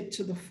connect it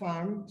to the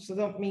farm? So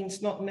that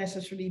means not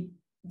necessarily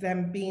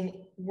them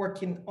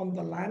working on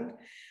the land,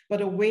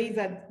 but a way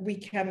that we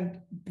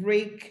can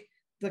break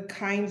the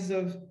kinds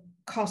of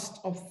cost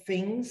of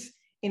things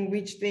in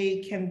which they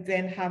can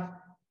then have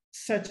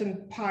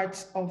certain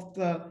parts of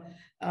the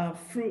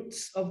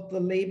fruits of the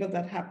labor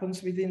that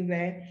happens within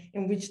there,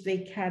 in which they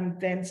can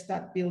then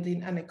start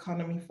building an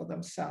economy for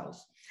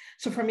themselves.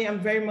 So for me, I'm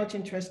very much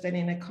interested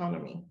in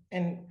economy,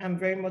 and I'm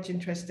very much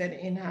interested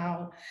in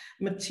how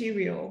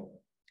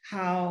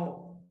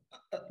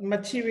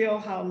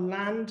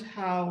land,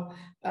 how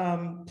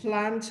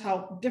plants,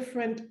 how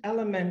different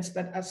elements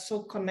that are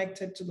so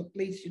connected to the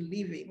place you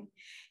live in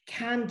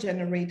can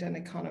generate an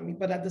economy.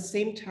 But at the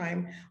same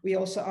time, we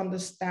also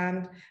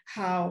understand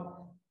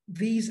how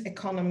these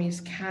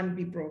economies can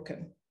be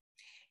broken.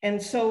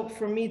 And so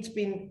for me, it's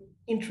been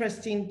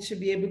interesting to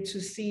be able to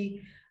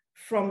see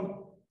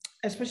from,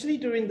 especially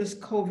during this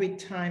COVID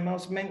time,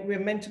 we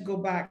were meant to go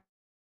back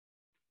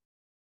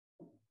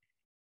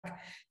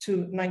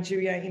to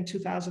Nigeria in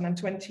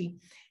 2020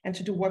 and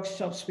to do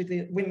workshops with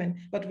the women.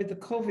 But with the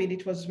COVID,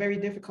 it was very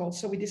difficult.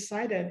 So we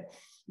decided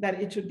that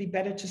it would be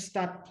better to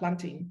start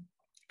planting.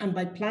 And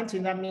by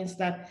planting, that means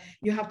that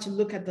you have to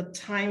look at the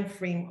time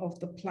frame of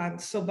the plant.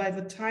 So by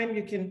the time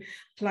you can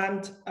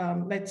plant,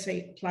 let's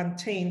say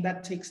plantain,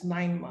 that takes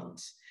 9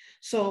 months.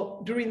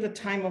 So during the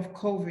time of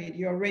COVID,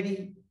 you're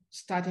already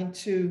starting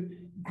to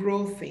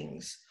grow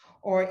things.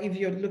 Or if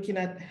you're looking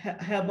at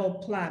herbal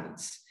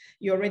plants,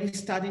 you're already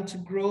starting to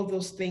grow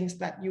those things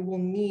that you will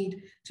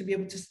need to be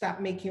able to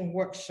start making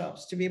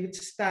workshops, to be able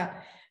to start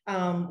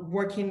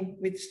working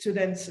with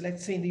students,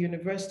 let's say in the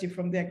university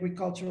from the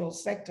agricultural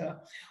sector,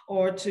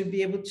 or to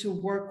be able to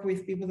work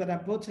with people that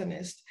are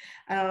botanists.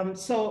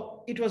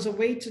 So it was a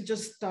way to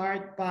just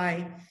start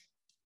by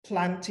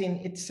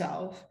planting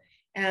itself.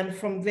 And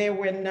from there,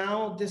 we're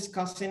now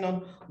discussing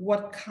on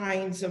what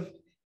kinds of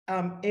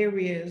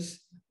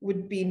areas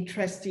would be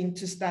interesting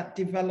to start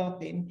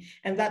developing.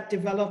 And that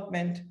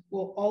development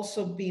will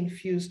also be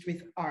infused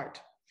with art.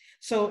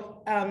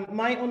 So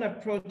my own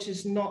approach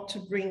is not to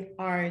bring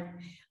art,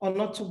 or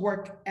not to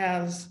work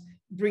as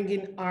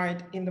bringing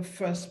art in the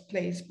first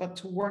place, but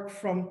to work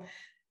from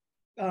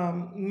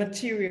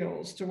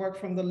materials, to work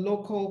from the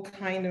local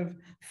kind of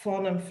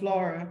fauna and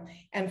flora,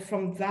 and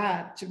from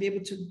that to be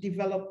able to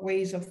develop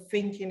ways of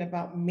thinking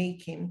about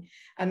making,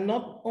 and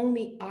not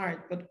only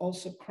art, but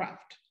also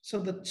craft. So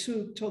the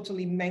two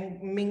totally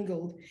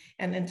mingled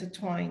and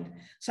intertwined.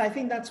 So I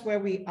think that's where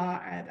we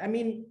are at. I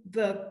mean,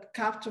 the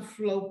Calf to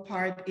Flow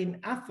part in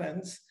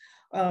Athens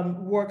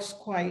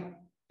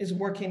is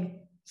working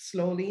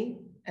slowly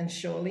and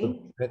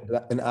surely.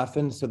 In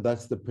Athens, so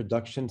that's the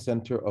production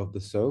center of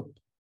the soap?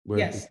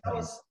 Yes, that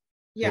was,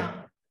 yeah.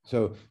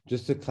 So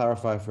just to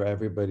clarify for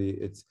everybody,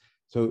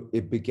 so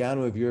it began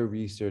with your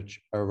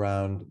research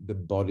around the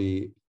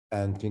body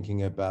and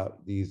thinking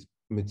about these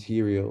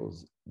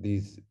materials,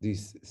 these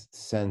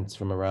scents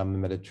from around the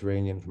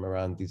Mediterranean, from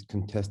around these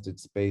contested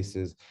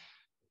spaces,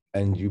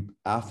 and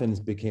Athens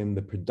became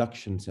the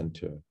production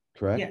center,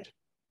 correct?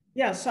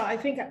 Yeah, so I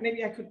think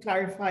maybe I could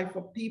clarify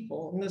for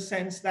people in the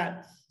sense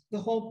that the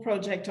whole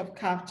project of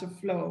Carve to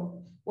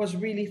Flow was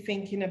really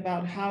thinking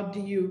about how do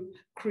you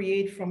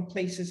create from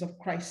places of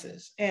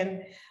crisis,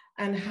 and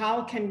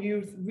how can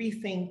you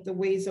rethink the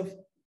ways of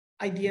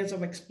ideas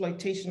of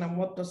exploitation, and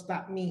what does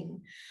that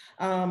mean?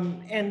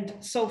 And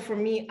so for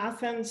me,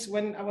 Athens,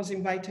 when I was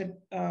invited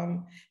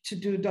to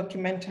do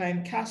Documenta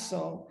in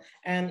Castle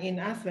and in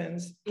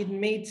Athens, it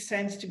made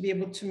sense to be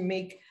able to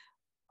make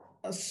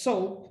a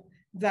soap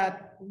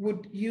that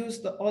would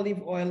use the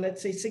olive oil.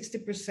 Let's say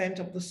 60%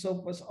 of the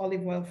soap was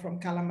olive oil from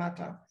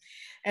Kalamata,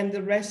 and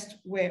the rest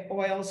were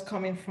oils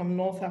coming from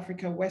North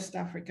Africa, West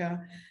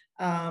Africa,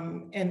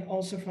 and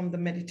also from the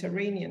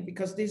Mediterranean,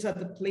 because these are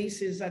the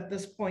places at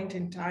this point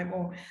in time,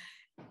 or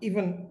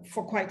even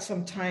for quite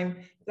some time,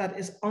 that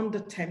is under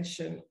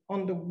tension,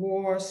 under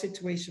war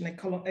situation,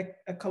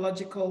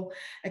 ecological,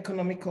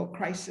 economical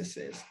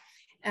crises.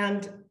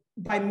 And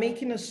by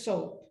making a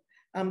soap,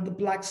 the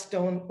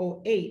Blackstone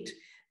 08,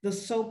 the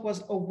soap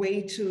was a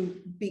way to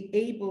be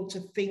able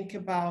to think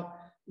about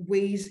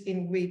ways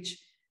in which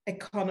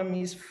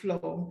economies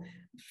flow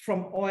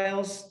from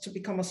oils to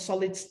become a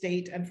solid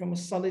state, and from a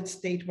solid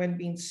state, when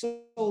being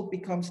sold,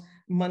 becomes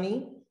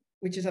money,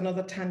 which is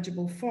another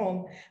tangible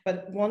form.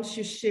 But once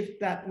you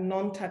shift that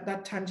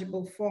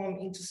tangible form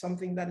into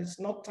something that is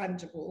not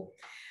tangible,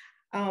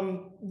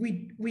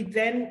 we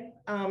then,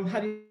 how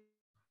do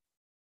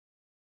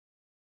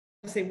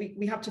you say,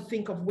 we have to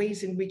think of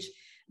ways in which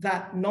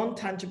that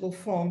non-tangible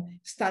form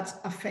starts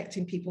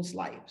affecting people's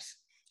lives.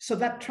 So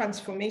that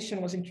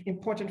transformation was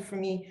important for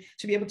me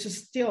to be able to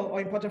still, or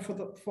important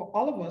for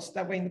all of us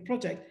that were in the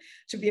project,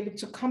 to be able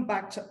to come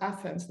back to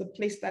Athens, the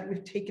place that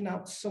we've taken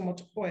out so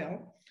much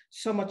oil,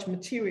 so much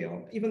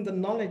material, even the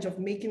knowledge of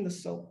making the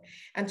soap,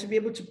 and to be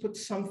able to put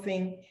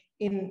something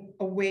in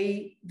a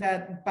way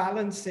that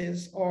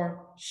balances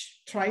or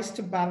tries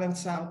to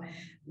balance out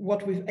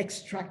what we've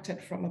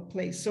extracted from a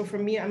place. So for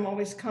me, I'm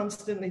always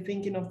constantly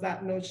thinking of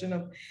that notion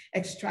of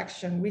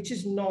extraction, which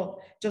is not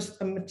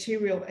just a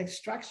material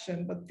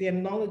extraction, but the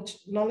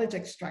knowledge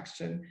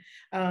extraction.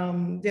 There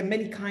are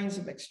many kinds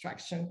of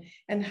extraction.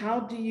 And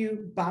how do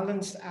you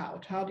balance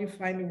out? How do you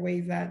find a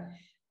way that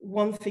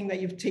one thing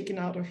that you've taken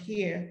out of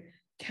here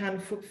can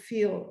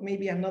fulfill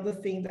maybe another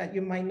thing that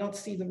you might not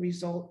see the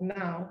result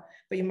now,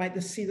 but you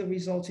might see the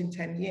result in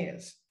 10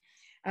 years.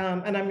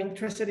 And I'm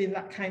interested in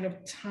that kind of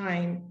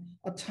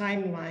a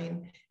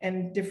timeline,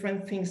 and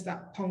different things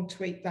that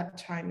punctuate that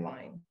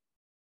timeline.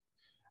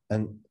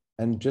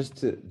 And just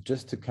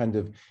to kind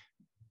of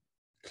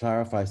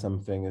clarify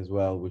something as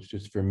well, which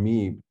is for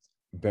me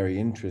very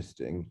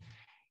interesting.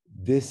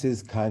 This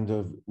is kind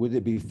of, would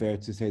it be fair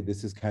to say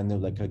this is kind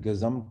of like a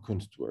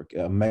Gesamtkunstwerk,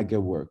 a mega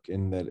work,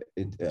 in that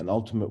an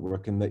ultimate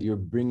work, in that you're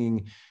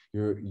bringing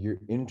your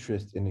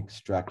interest in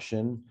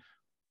extraction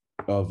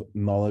of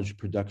knowledge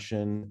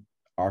production,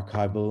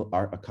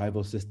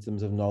 archival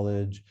systems of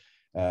knowledge,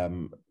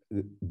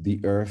 the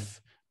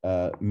earth,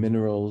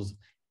 minerals,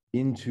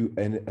 into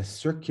a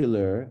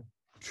circular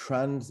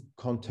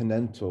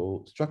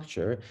transcontinental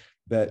structure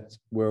that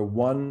where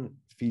one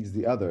feeds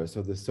the other.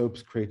 So the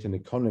soaps create an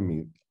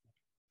economy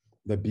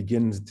that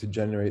begins to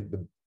generate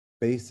the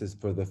basis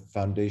for the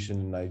foundation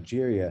in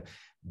Nigeria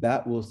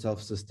that will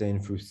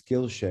self-sustain through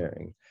skill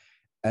sharing.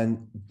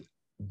 And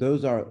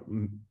those are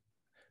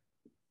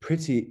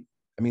pretty,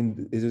 I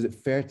mean, is it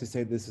fair to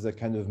say this is a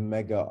kind of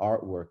mega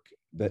artwork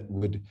that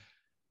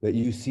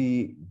you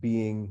see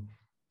being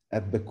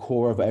at the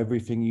core of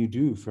everything you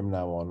do from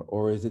now on?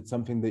 Or is it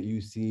something that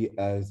you see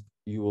as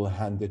you will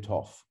hand it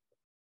off?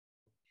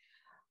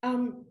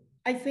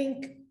 I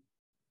think,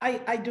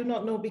 I do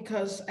not know,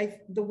 because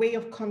the way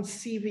of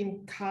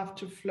conceiving Carve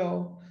to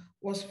Flow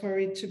was for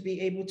it to be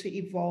able to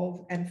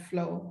evolve and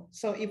flow.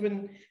 So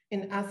even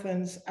in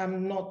Athens,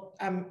 I'm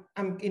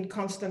in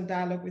constant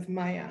dialogue with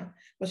Maya,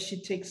 but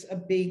she takes a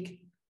big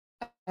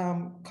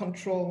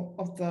control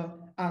of the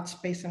art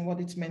space and what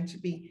it's meant to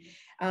be,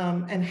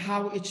 and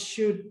how it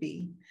should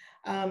be.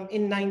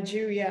 In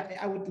Nigeria,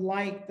 I would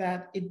like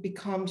that it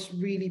becomes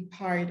really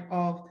part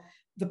of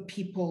the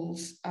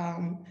people's,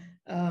 how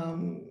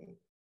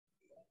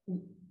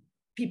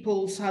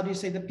do you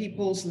say, the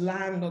people's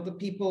land, or the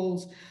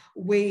people's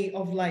way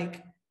of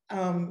like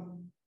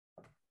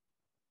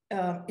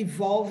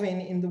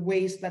evolving in the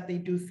ways that they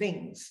do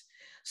things.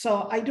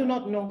 So I do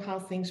not know how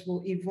things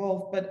will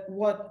evolve, but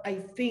what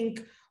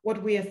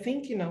we are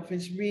thinking of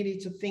is really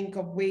to think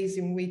of ways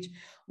in which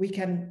we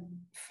can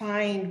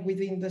find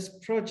within this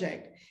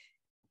project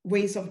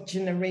ways of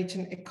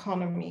generating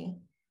economy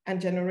and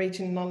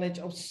generating knowledge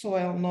of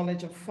soil,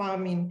 knowledge of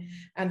farming,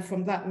 and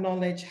from that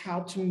knowledge,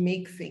 how to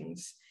make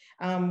things.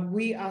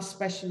 We are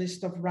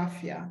specialists of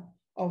raffia,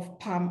 of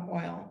palm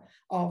oil,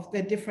 of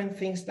the different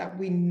things that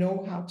we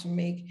know how to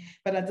make.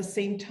 But at the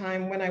same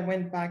time, when I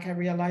went back, I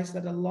realized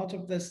that a lot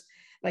of this,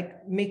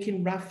 like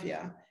making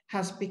raffia,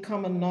 has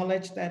become a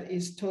knowledge that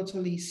is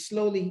totally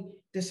slowly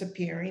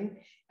disappearing.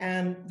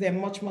 And there are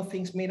much more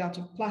things made out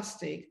of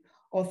plastic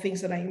or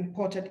things that are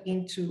imported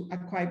into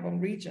Akwa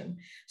Ibom region.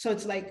 So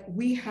it's like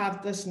we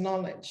have this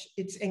knowledge,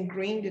 it's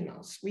ingrained in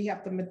us, we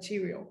have the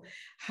material.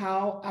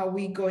 How are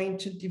we going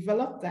to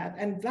develop that?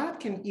 And that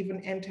can even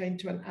enter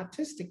into an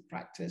artistic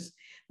practice,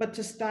 but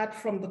to start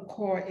from the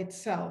core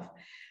itself.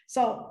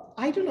 So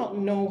I do not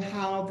know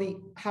how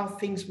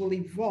things will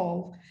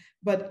evolve,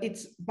 but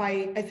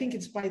I think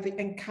it's by the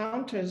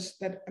encounters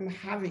that I'm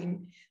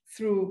having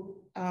through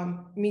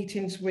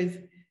meetings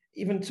with,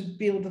 even to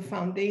build the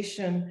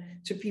foundation,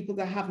 to people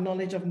that have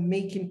knowledge of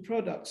making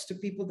products, to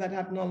people that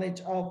have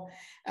knowledge of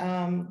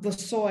the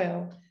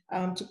soil,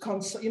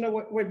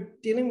 we're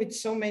dealing with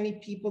so many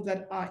people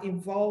that are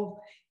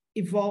involved,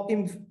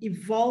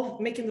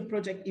 making the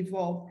project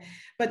evolve.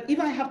 But if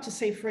I have to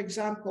say, for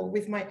example,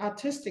 with my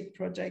artistic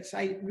projects,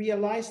 I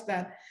realized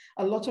that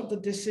a lot of the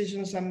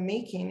decisions I'm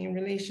making in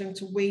relation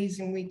to ways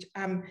in which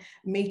I'm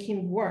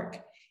making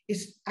work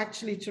is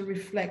actually to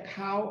reflect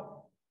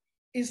how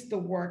is the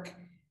work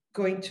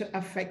going to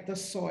affect the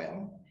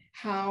soil?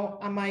 How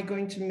am I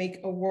going to make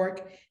a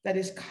work that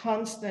is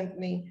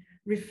constantly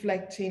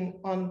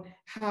reflecting on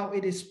how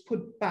it is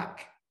put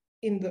back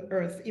in the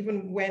earth,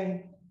 even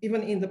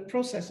in the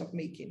process of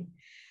making?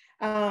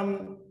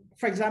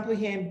 For example,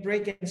 here in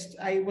Bregenz,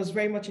 I was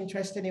very much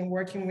interested in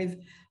working with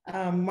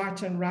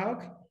Martin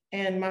Rauch,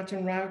 and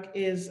Martin Rauch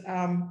is,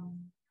 how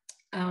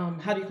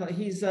do you call it?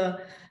 He's a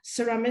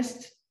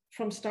ceramist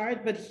from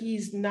start, but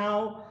he's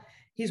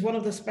one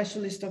of the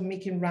specialists of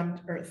making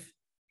rammed earth.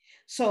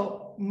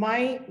 So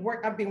my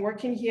work, I've been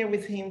working here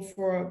with him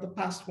for the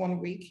past 1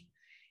 week,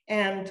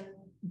 and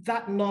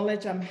that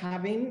knowledge I'm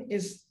having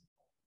is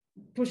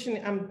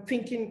I'm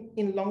thinking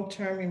in long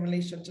term in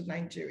relation to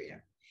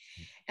Nigeria,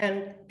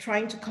 and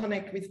trying to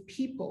connect with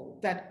people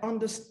that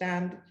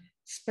understand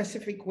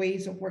specific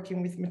ways of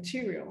working with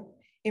material,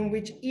 in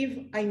which if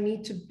I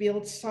need to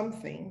build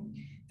something,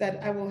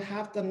 that I will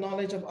have the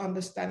knowledge of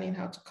understanding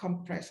how to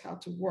compress, how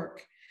to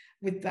work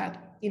with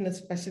that in a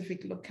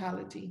specific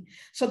locality.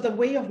 So the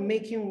way of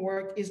making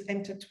work is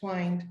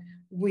intertwined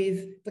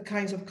with the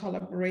kinds of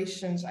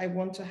collaborations I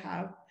want to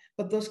have,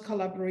 but those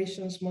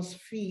collaborations must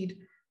feed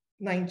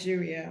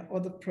Nigeria or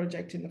the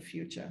project in the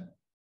future.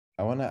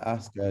 I want to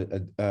ask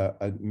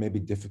a maybe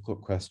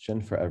difficult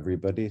question for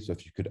everybody. So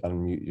if you could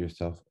unmute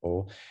yourself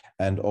all,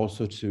 and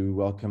also to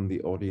welcome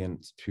the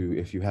audience to,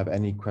 if you have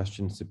any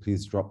questions, to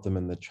please drop them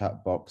in the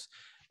chat box,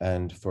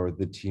 and for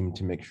the team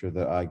to make sure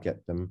that I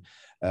get them.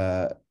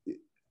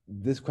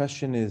 This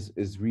question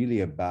is really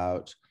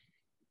about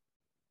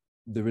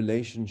the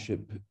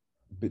relationship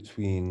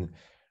between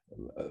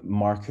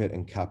market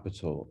and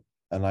capital.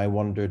 And I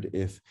wondered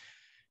if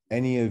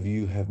any of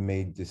you have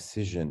made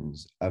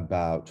decisions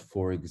about,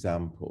 for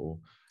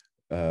example,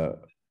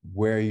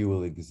 where you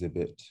will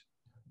exhibit,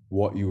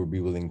 what you will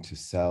be willing to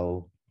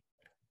sell,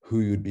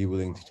 who you'd be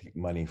willing to take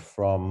money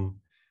from,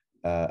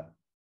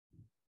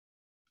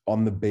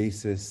 on the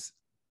basis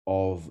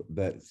of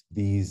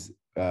these,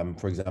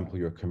 for example,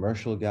 your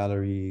commercial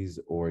galleries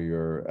or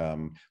your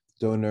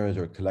donors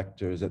or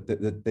collectors,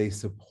 that they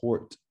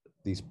support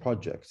these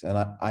projects. And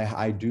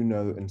I do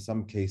know in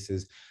some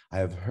cases, I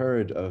have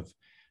heard of,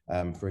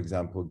 for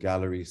example,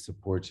 galleries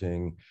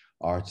supporting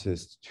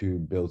artists to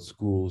build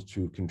schools,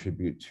 to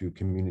contribute to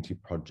community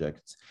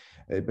projects,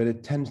 but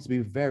it tends to be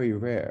very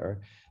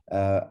rare.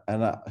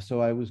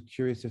 So I was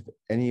curious if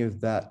any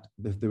of that,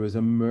 if there was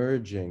a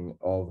merging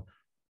of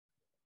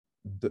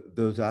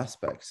those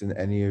aspects in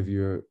any of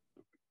your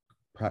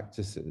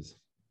practices,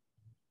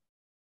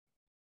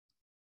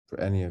 for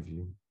any of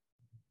you.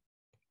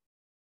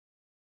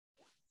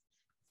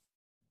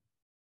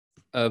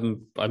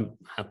 I'm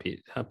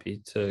happy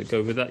to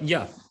go with that.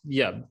 Yeah.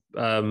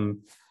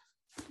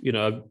 You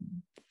know,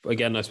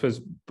 again, I suppose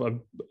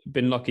I've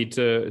been lucky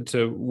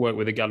to work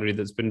with a gallery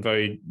that's been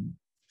very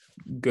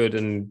good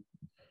and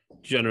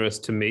generous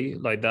to me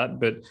like that.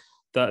 But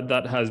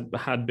that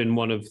had been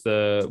one of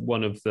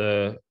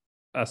the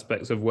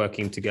aspects of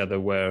working together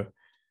where,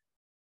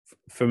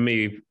 for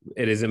me,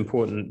 it is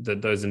important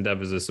that those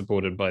endeavors are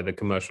supported by the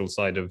commercial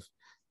side of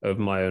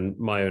my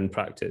own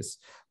practice.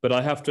 But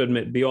I have to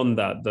admit, beyond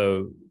that,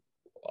 though,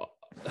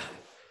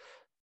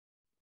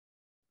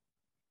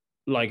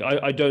 like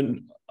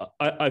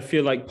I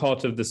feel like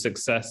part of the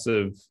success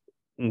of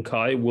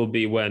Nkai will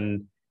be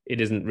when it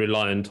isn't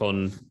reliant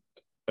on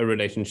a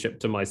relationship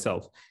to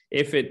myself.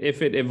 If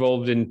it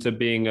evolved into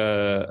being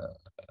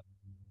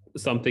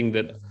something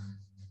that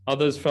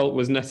others felt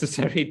was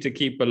necessary to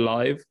keep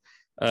alive,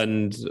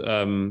 and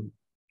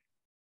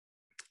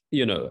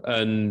you know,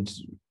 and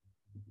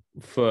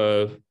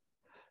for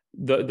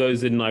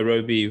those in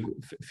Nairobi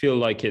feel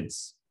like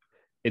it's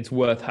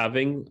worth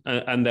having,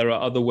 and there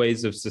are other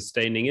ways of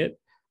sustaining it,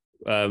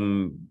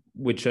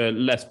 which are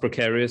less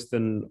precarious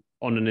than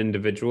on an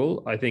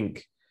individual. I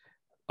think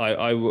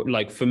I would,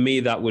 like, for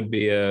me, that would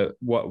be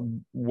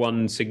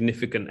one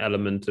significant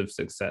element of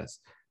success,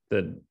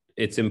 that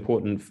it's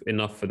important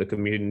enough for the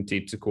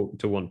community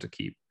to want to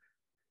keep.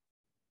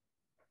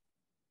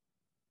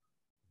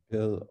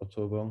 Bill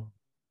Otobong.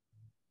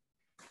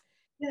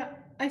 Yeah,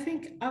 I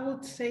think I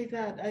would say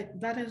that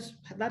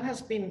that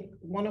has been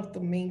one of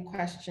the main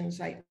questions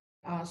I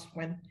asked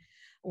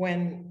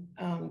when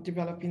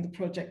developing the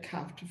project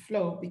Have to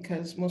Flow,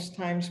 because most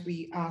times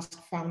we ask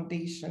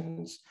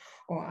foundations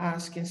or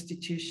ask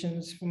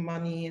institutions for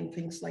money and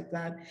things like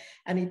that,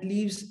 and it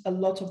leaves a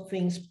lot of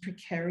things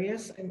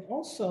precarious, and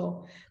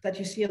also that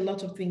you see a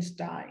lot of things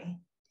die.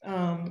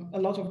 A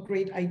lot of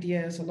great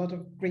ideas, a lot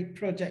of great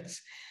projects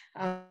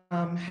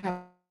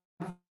have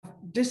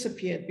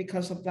disappeared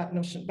because of that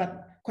notion,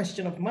 that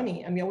question of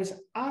money. And we always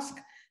ask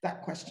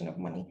that question of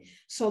money.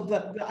 So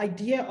the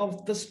idea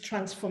of this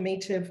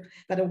transformative,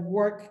 that a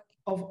work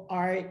of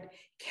art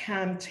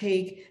can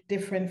take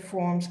different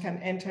forms, can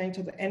enter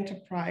into the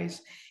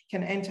enterprise,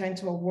 can enter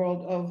into a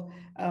world of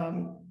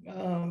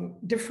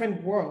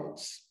different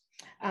worlds,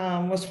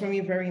 was for me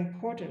very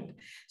important.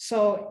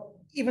 So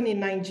even in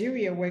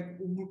Nigeria,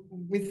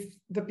 with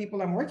the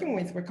people I'm working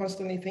with, we're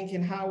constantly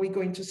thinking, how are we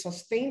going to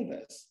sustain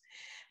this?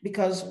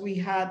 Because we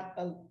had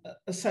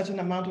a certain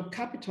amount of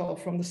capital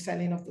from the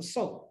selling of the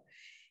soap.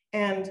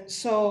 And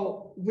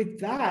so with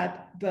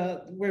that,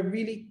 we're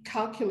really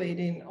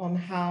calculating on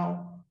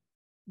how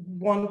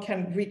one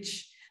can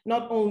reach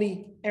not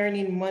only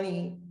earning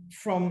money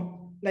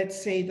from,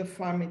 let's say, the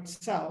farm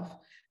itself,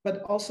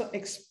 but also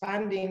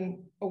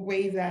expanding a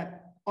way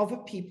that other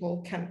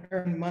people can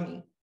earn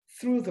money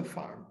through the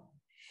farm.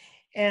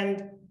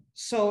 And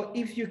so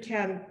if you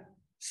can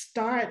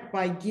start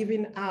by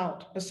giving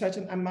out a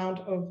certain amount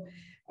of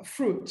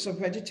fruits or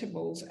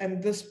vegetables,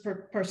 and this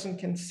person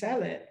can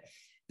sell it,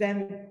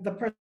 then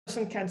the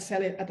person can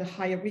sell it at a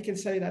higher, we can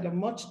sell it at a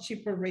much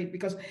cheaper rate,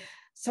 because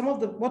some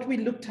of what we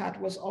looked at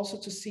was also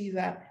to see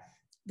that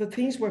the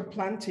things we're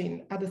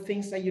planting are the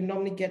things that you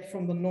normally get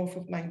from the north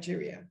of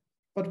Nigeria,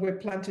 but we're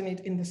planting it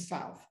in the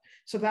south.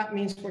 So that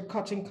means we're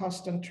cutting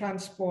costs on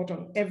transport,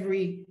 on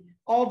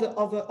all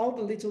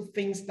the little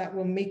things that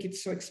will make it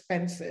so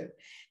expensive,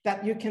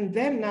 that you can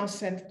then now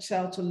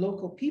sell to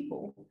local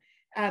people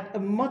at a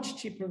much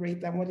cheaper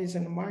rate than what is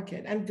in the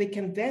market. And they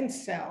can then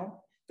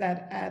sell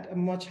that at a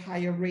much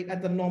higher rate,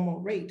 at the normal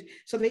rate.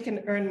 So they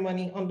can earn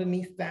money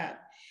underneath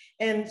that.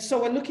 And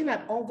so we're looking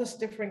at all these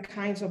different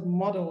kinds of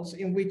models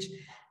in which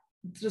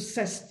to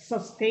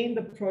sustain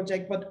the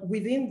project, but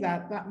within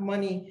that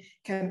money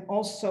can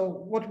also,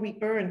 what we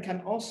earn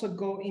can also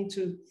go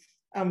into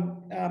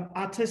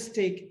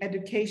artistic,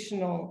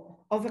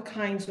 educational, other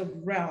kinds of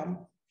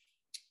realm,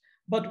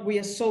 but we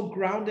are so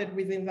grounded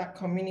within that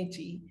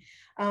community.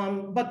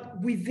 But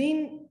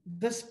within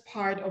this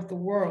part of the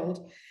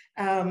world,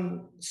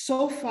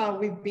 so far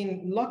we've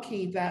been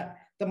lucky that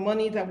the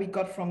money that we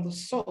got from the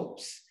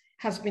soaps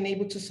has been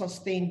able to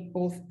sustain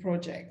both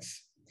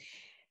projects.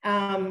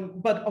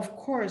 But of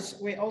course,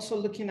 we're also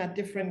looking at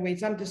different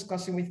ways. I'm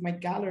discussing with my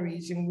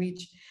galleries in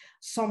which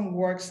some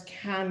works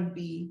can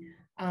be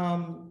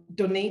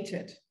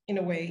donated in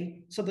a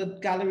way, so the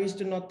galleries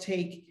do not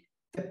take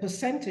the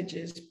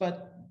percentages,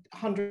 but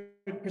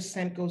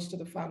 100% goes to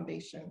the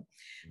foundation.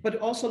 But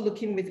also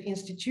looking with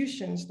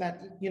institutions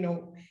that,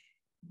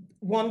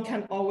 one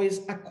can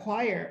always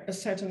acquire a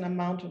certain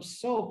amount of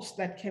soaps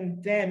that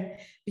can then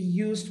be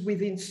used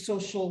within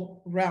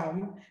social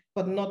realm,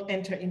 but not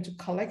enter into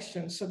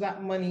collections. So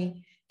that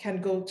money can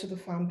go to the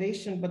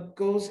foundation, but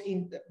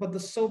the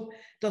soap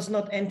does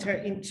not enter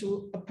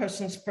into a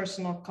person's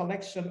personal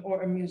collection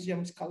or a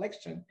museum's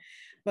collection,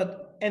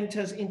 but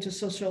enters into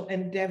social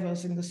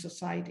endeavors in the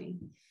society.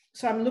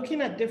 So I'm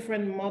looking at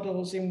different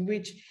models in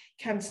which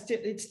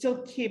it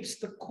still keeps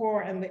the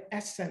core and the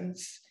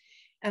essence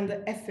and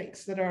the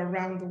ethics that are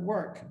around the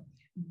work,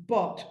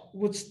 but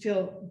would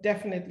still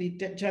definitely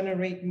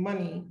generate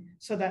money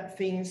so that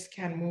things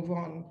can move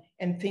on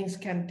and things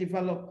can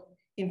develop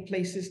in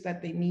places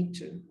that they need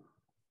to.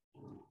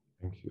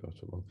 Thank you,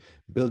 Ottobon.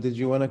 Bill, did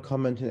you want to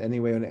comment in any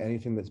way on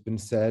anything that's been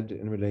said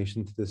in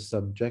relation to this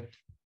subject?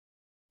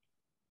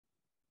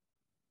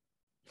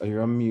 Oh,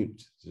 you're on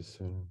mute.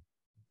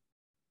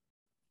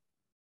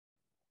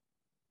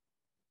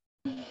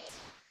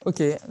 Ok,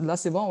 là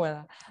c'est bon,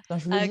 voilà. Donc,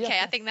 je voulais dire Okay,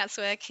 I think that's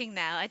working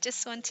now. I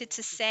just wanted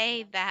to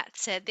say that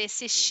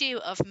this issue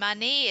of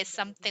money is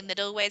something that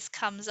always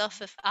comes up,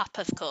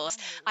 of course.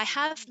 I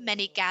have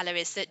many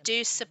galleries that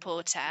do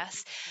support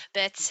us,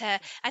 but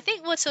I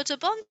think what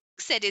Ottobon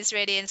said is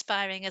really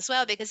inspiring as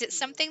well, because it's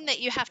something that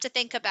you have to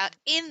think about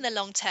in the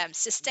long term,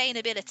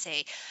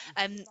 sustainability.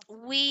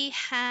 We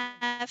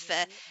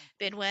have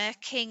been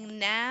working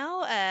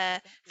now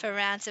for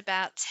around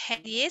about 10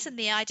 years, and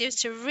the idea is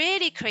to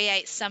really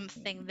create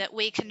something that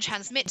we can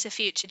transmit to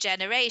future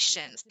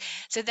generations.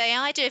 So the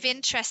idea of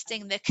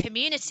interesting the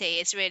community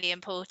is really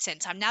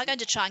important. I'm now going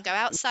to try and go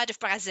outside of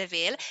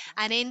Brazzaville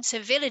and into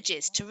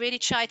villages to really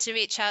try to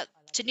reach out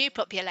to new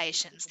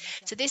populations.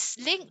 So this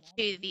link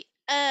to the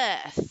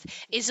earth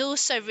is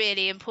also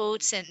really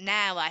important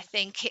now. I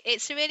think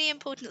it's a really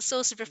important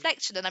source of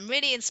reflection, and I'm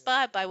really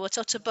inspired by what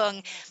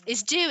Otterburn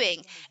is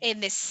doing in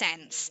this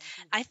sense.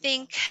 I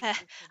think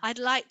I'd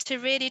like to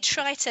really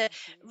try to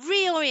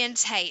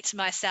reorientate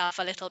myself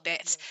a little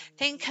bit,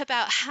 think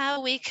about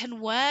how we can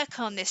work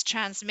on this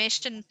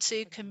transmission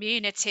to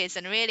communities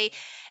and really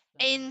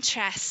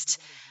interest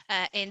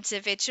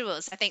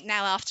individuals. I think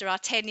now, after our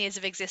 10 years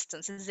of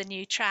existence, this is a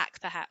new track,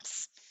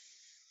 perhaps.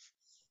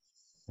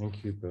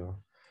 Thank you, Bill.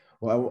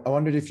 Well, I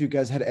wondered if you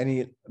guys had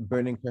any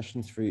burning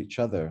questions for each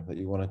other that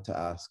you wanted to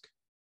ask.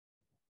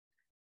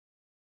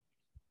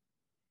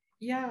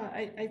 Yeah,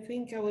 I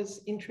think I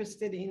was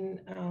interested in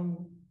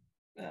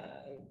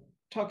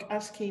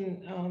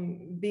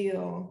asking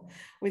Bill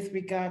with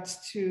regards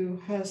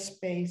to her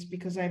space,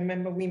 because I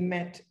remember we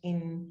met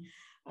in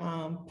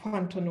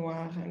Pointe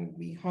Noire and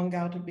we hung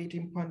out a bit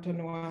in Pointe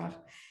Noire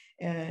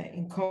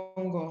in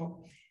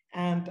Congo.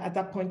 And at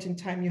that point in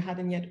time, you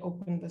hadn't yet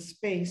opened the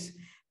space.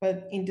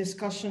 But in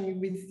discussion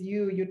with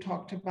you, you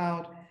talked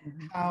about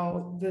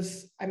how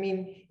this, I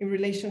mean, in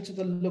relation to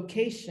the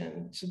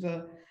location, to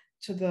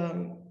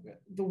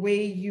the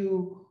way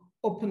you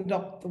opened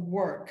up the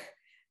work.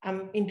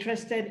 I'm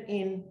interested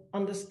in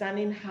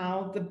understanding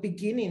how the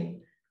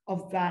beginning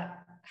of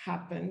that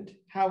happened,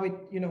 how it,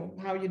 you know,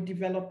 how you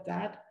developed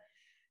that,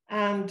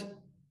 and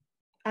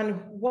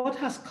what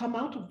has come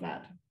out of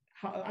that.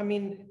 How, I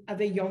mean, are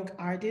they young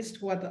artists?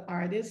 Who are the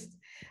artists?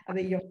 Are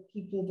they young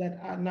people that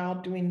are now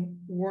doing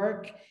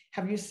work?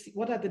 Have you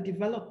what are the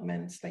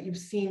developments that you've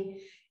seen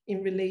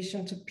in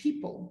relation to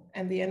people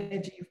and the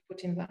energy you've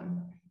put in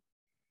them?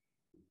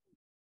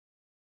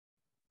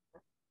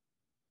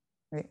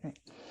 Oui, oui.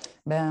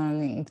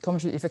 Ben, comme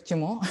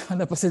effectivement,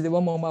 on a passé des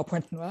bons moments à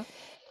Pointe-Noire.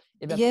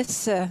 Ben,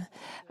 Yes,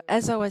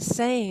 as I was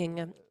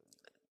saying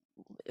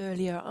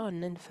earlier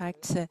on, in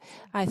fact,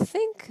 I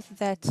think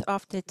that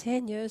after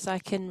 10 years, I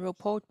can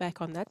report back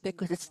on that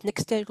because it's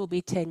next year it will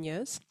be 10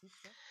 years.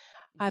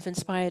 I've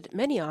inspired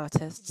many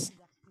artists.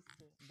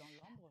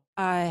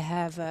 I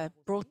have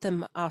brought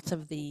them out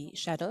of the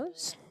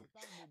shadows.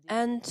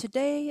 And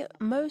today,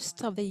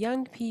 most of the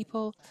young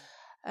people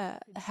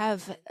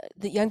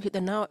the young people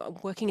now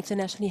working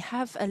internationally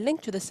have a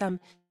link to the SAM.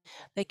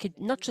 They could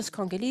not just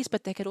Congolese,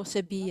 but they could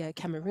also be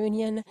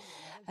Cameroonian,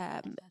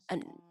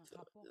 and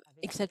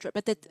etc.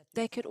 But that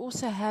they could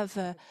also have,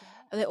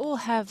 they all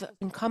have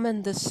in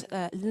common this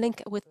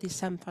link with the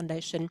SAM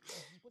Foundation.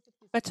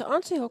 But to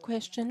answer your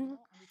question,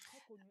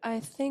 I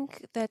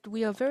think that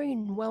we are very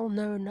well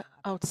known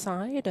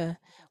outside.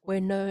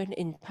 We're known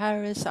in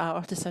Paris, our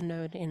artists are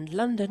known in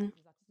London,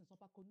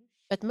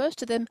 but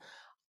most of them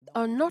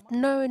are not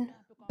known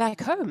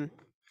back home.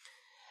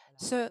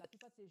 So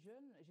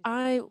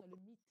I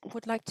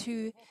would like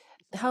to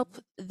help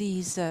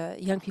these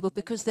young people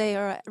because they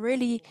are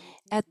really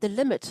at the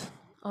limit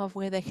of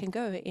where they can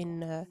go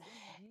in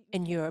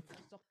Europe.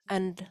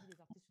 And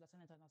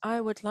I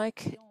would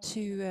like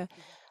to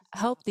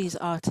help these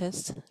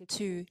artists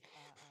to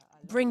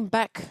bring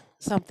back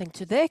something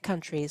to their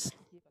countries.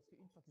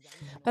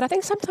 But I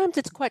think sometimes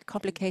it's quite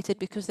complicated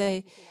because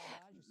they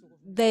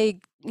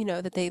you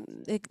know, that they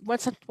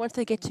once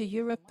they get to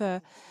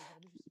Europe,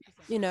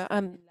 you know,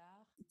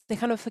 they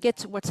kind of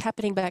forget what's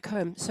happening back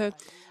home. So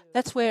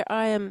that's where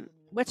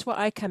that's where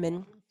I come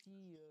in.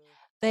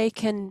 They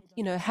can,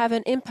 you know, have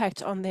an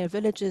impact on their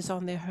villages,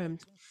 on their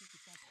homes.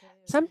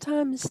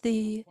 Sometimes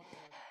you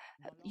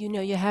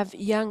know, you have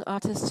young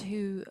artists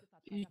who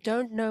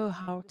don't know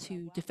how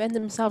to defend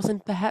themselves,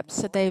 and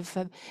perhaps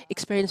they've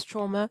experienced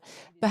trauma.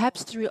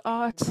 Perhaps through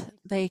art,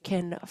 they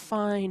can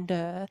find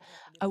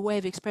a way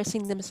of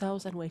expressing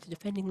themselves and a way to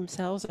defending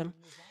themselves.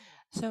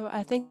 So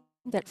I think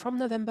that from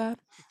November,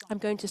 I'm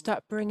going to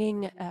start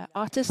bringing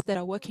artists that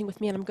are working with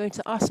me, and I'm going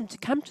to ask them to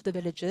come to the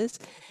villages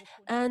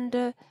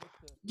and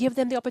give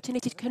them the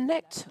opportunity to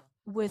connect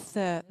with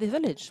the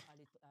village.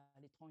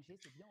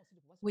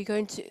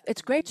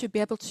 It's great to be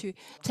able to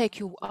take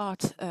your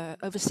art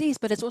overseas,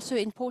 but it's also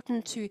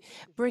important to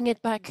bring it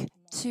back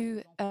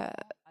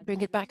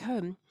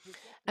home.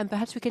 And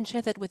perhaps we can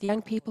share that with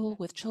young people,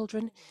 with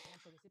children,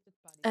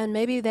 and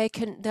maybe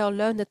they'll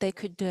learn that they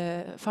could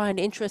find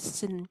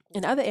interests in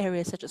other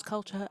areas such as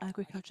culture,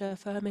 agriculture,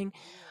 farming.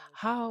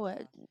 How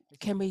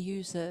can we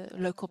use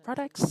local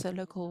products,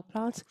 local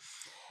plants?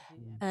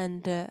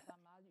 And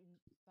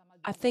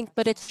I think,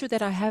 but it's true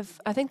that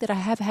I think that I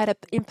have had an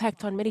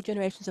impact on many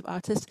generations of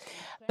artists,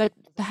 but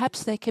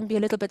perhaps they can be a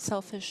little bit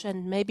selfish,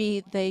 and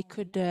maybe they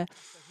could,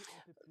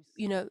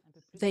 you know,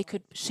 they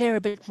could share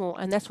a bit more,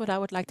 and that's what I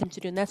would like them to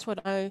do, and that's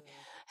what I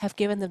have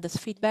given them this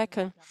feedback,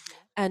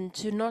 and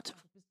to not,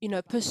 you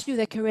know, pursue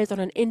their careers on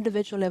an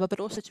individual level, but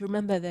also to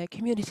remember their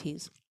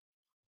communities.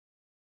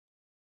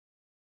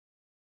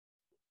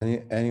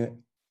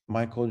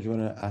 Michael, do you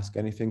want to ask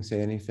anything, say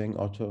anything,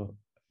 Otto?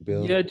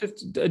 Bill? Yeah,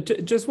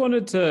 just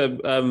wanted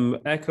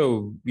to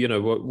echo, you know,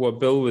 what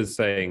Bill was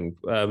saying,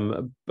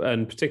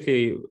 and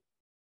particularly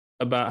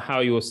about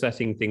how you're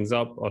setting things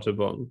up,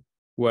 Otterburn,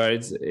 where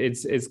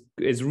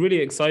it's really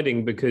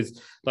exciting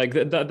because, like,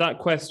 that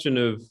question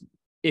of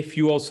if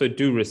you also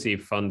do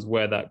receive funds,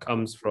 where that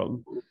comes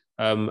from.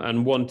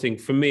 And wanting,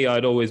 for me,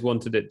 I'd always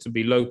wanted it to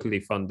be locally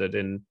funded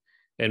in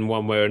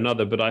one way or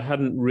another, but I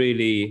hadn't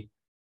really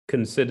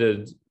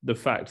considered the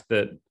fact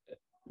that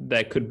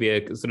there could be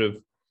a sort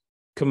of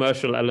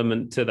commercial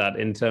element to that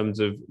in terms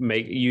of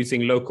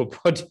using local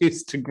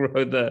produce to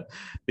grow the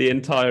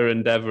entire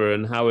endeavor,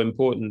 and how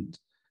important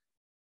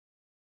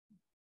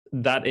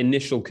that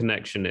initial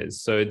connection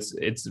is. So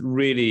it's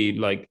really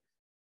like,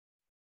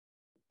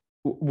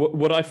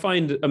 what I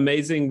find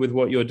amazing with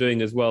what you're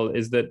doing as well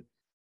is that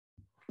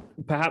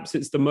perhaps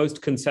it's the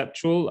most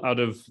conceptual out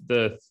of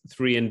the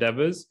three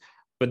endeavors,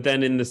 but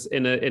then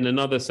in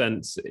another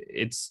sense,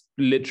 it's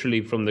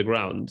literally from the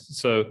ground.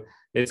 So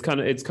it's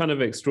kind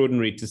of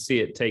extraordinary to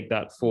see it take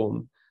that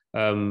form.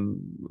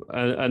 And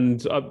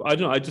I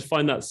don't know, I just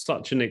find that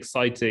such an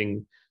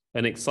exciting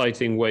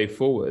way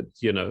forward,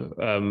 you know.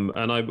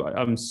 And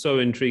I'm so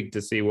intrigued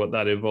to see what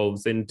that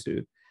evolves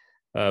into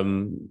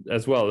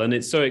as well. And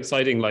it's so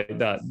exciting like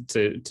that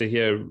to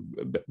hear,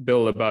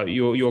 Bill, about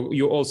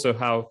you're also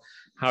how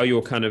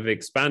you're kind of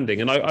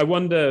expanding. And I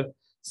wonder,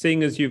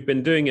 seeing as you've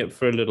been doing it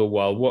for a little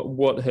while,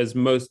 what has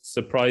most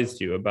surprised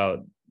you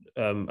about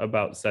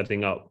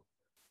setting up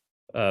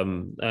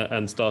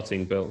and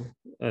starting Bill?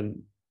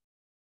 And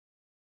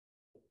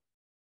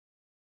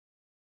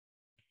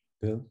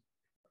Bill?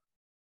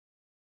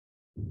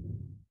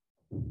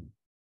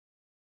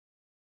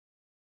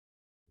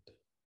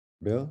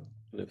 Bill?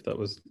 If that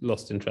was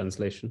lost in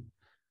translation.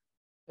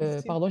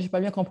 Pardon, j'ai pas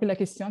bien compris la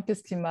question.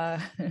 Qu'est-ce qui m'a...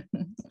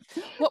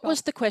 What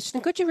was the question?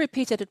 Could you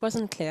repeat it? It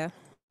wasn't clear.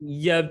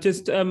 Yeah,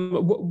 just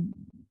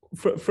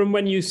from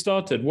when you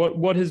started,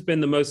 what has been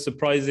the most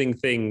surprising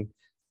thing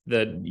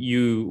that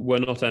you were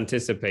not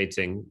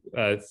anticipating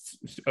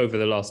over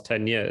the last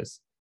 10 years?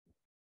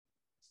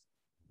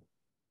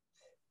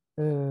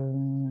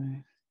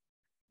 En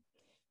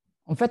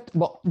fait,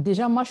 bon,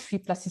 déjà, moi, je suis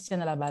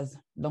plasticienne à la base.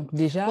 Donc,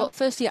 déjà... Well,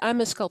 firstly,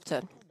 I'm a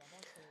sculptor.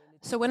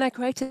 So when I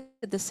created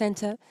the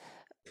center,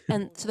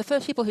 and so the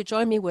first people who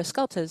joined me were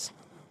sculptors.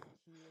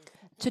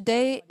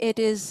 Today, it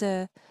is...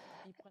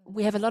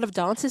 we have a lot of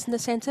dancers in the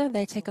center.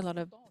 They take up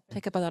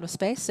a lot of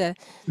space.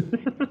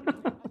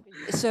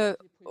 So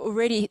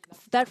already,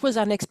 that was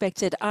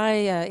unexpected.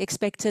 I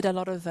expected a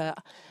lot of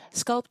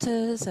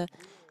sculptors,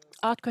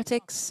 art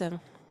critics,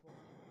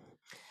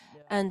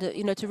 and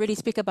you know, to really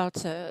speak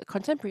about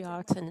contemporary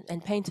art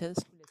and painters.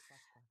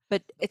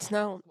 But it's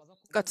now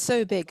got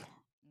so big.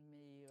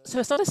 So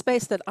it's not a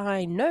space that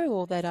I know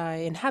or that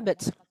I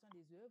inhabit,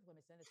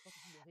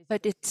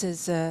 but it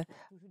is.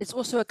 It's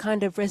also a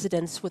kind of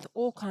residence with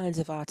all kinds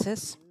of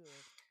artists.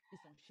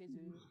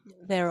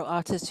 There are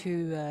artists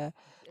who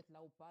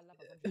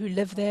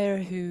live there,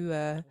 who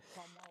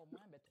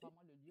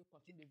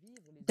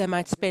they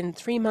might spend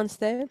 3 months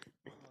there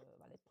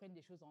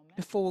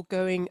before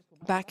going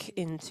back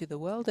into the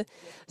world.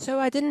 So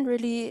I didn't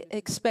really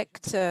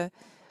expect,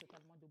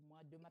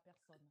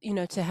 you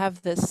know, to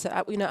have this.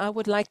 You know, I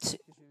would like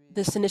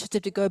this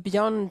initiative to go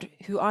beyond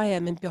who I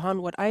am and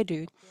beyond what I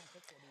do.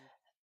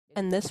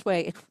 And this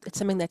way, it's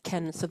something that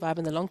can survive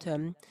in the long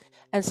term.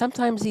 And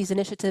sometimes these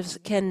initiatives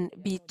can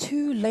be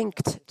too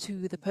linked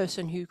to the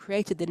person who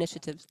created the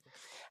initiatives.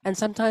 And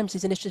sometimes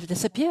these initiatives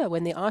disappear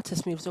when the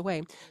artist moves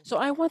away. So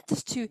I want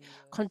this to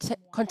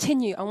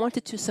continue. I want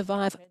it to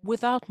survive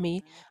without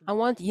me. I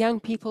want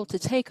young people to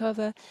take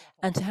over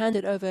and to hand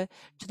it over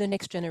to the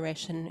next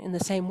generation in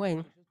the same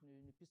way.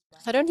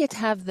 So I don't yet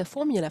have the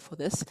formula for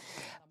this,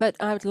 but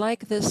I would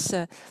like this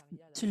to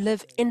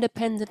live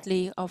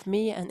independently of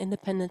me and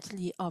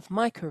independently of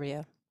my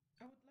career.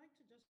 I would like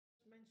to just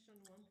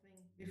mention one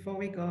thing before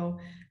we go,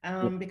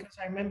 because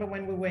I remember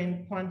when we were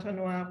in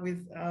Pointe-Noire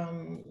with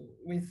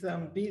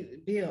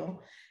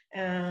Bill,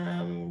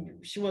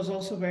 she was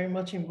also very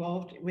much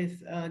involved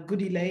with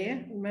Goody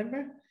Leia,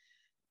 remember?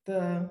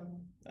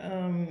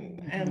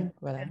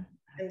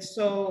 And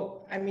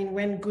so, I mean,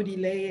 when Goody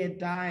Leia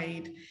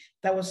died,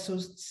 that was so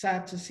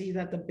sad to see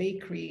that the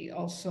bakery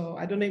also,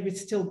 I don't know if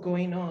it's still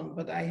going on,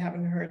 but I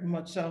haven't heard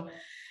much. So,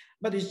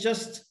 but it's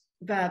just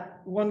that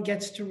one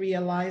gets to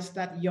realize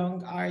that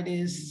young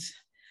artists,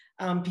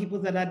 people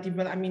that are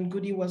developed, I mean,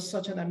 Goody was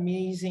such an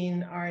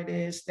amazing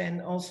artist,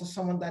 and also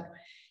someone that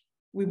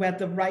we were at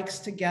the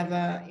Rijks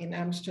together in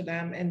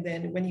Amsterdam. And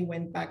then when he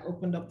went back,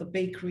 opened up the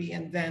bakery,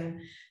 and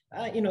then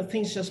you know,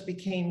 things just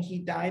became, he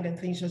died and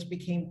things just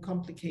became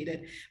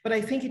complicated. But I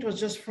think it was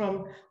just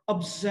from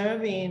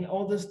observing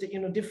all this,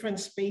 you know, different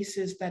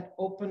spaces that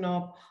open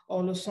up,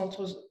 or the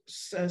Centre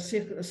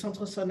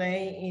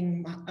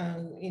Soleil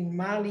in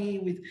Mali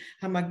with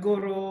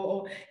Hamagoro,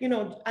 or, you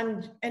know,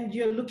 and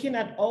you're looking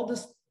at all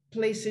these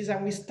places,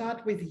 and we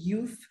start with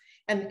youth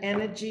and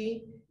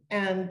energy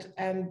and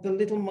the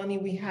little money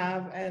we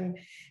have, and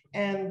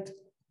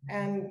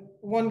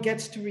one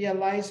gets to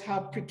realize how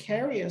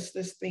precarious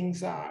these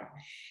things are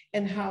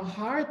and how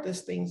hard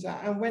these things are.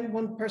 And when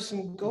one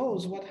person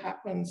goes, what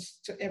happens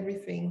to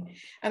everything?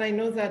 And I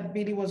know that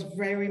Billy was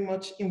very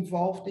much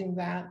involved in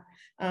that.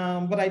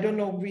 But I don't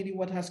know really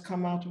what has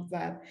come out of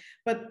that.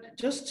 But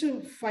just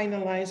to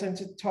finalize and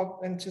to talk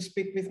and to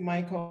speak with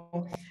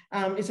Michael,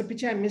 it's a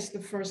pity I missed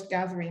the first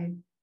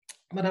gathering,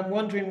 but I'm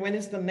wondering when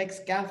is the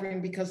next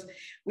gathering, because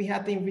we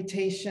had the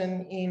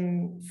invitation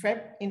in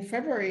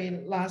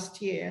February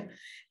last year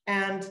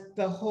and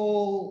the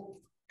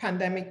whole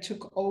pandemic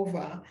took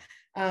over.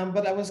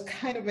 But I was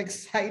kind of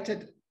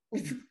excited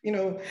with,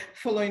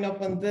 following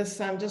up on this.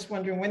 I'm just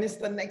wondering, when is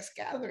the next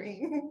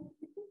gathering?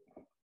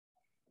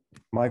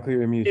 Michael,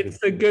 you're muted.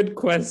 It's a good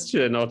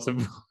question, Otto.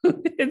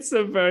 It's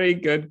a very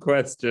good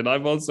question.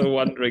 I'm also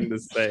wondering the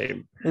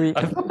same.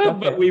 But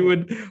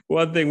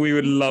one thing we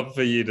would love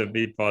for you to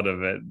be part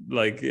of it,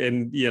 like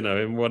in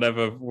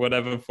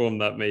whatever form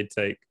that may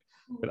take.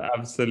 We'd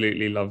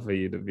absolutely love for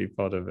you to be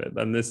part of it.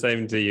 And the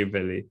same to you,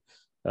 Billy.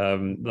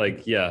 Sorry.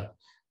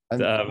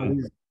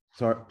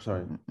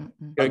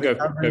 Go.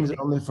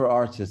 Only for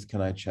artists,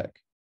 can I check?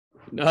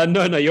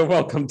 No, you're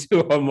welcome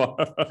to, Omar.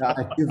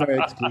 I feel very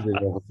excluded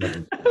all of a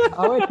sudden.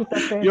 Oui, tout à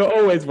fait. You're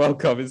always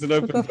welcome. It's an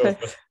open door.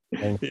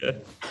 Yeah.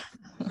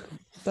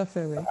 Tout à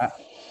fait, oui.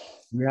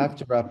 We have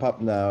to wrap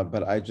up now,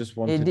 but I just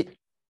wanted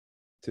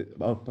to...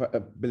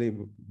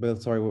 Bill,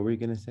 sorry, what were you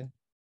going to say?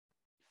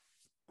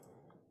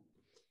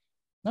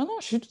 Non,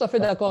 je suis tout à fait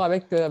d'accord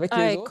avec les autres.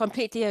 I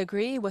completely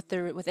agree with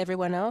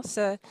everyone else.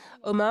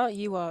 Omar,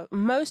 you are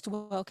most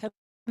welcome,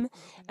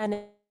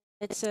 and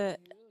it's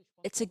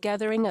a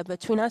gathering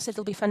between us.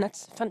 It'll be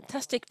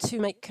fantastic to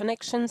make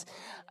connections.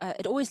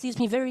 It always leaves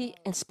me very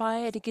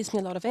inspired. It gives me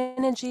a lot of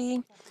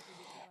energy.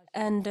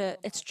 And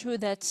it's true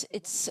that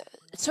it's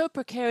so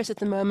precarious at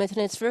the moment, and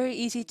it's very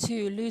easy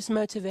to lose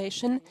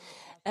motivation.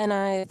 And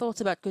I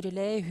thought about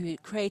Godile, who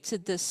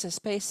created this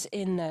space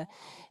in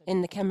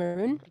the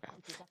Cameroon.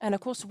 And of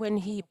course, when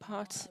he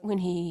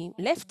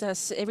left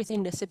us,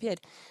 everything disappeared.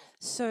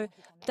 So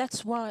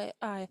that's why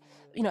I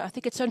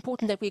think it's so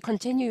important that we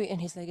continue in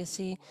his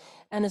legacy.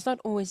 And it's not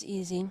always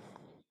easy,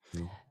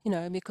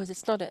 because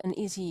it's not an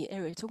easy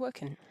area to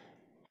work in.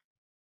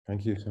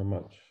 Thank you so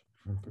much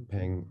for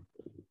paying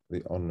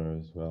the honor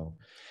as well.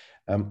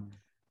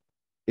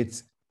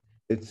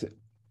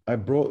 I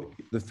brought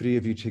the three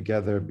of you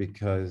together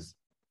because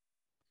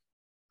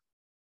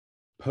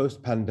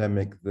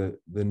post-pandemic, the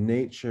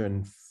nature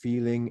and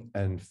feeling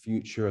and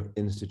future of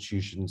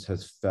institutions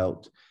has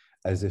felt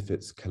as if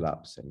it's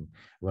collapsing.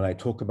 When I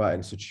talk about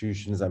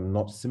institutions, I'm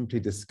not simply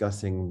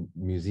discussing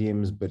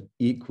museums, but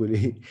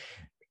equally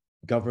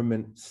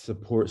government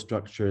support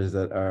structures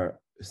that are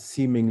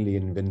seemingly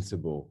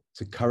invincible,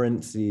 to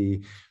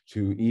currency,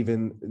 to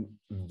even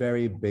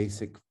very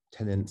basic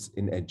tenets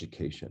in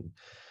education.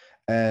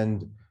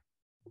 And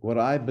what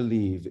I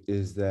believe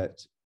is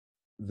that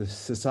the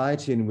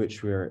society in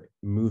which we're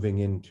moving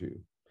into,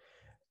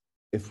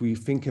 if we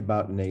think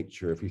about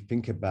nature, if we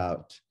think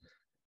about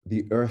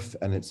the earth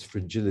and its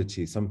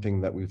fragility, something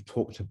that we've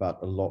talked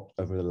about a lot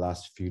over the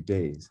last few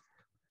days,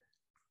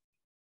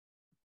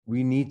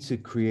 we need to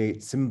create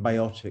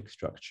symbiotic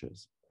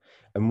structures.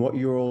 And what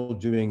you're all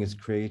doing is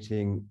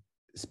creating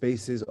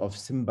spaces of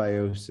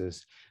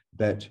symbiosis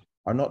that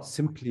are not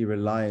simply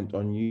reliant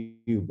on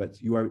you,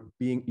 but you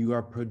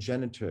are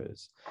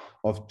progenitors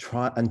of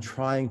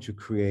trying to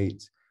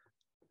create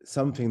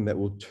something that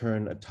will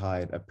turn a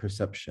tide, a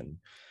perception.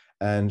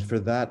 And for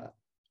that,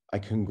 I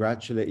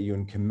congratulate you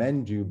and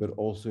commend you, but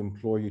also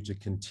implore you to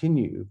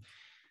continue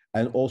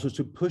and also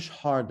to push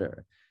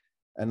harder.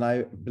 And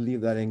I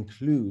believe that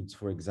includes,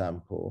 for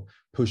example,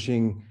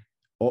 pushing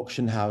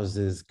auction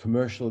houses,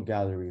 commercial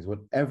galleries,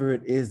 whatever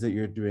it is that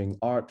you're doing,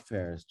 art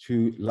fairs,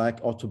 to, like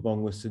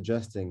Ottobong was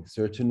suggesting,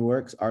 certain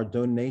works are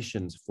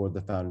donations for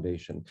the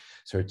foundation.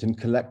 Certain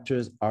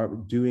collectors are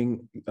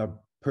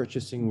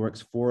purchasing works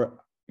for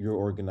your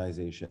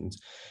organizations.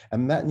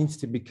 And that needs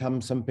to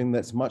become something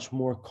that's much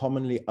more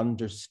commonly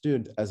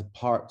understood as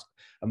part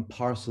and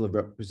parcel of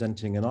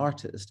representing an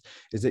artist,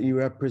 is that you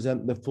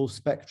represent the full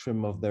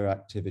spectrum of their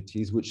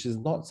activities, which is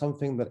not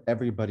something that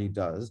everybody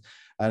does,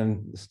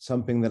 and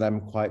something that I'm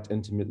quite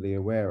intimately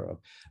aware of.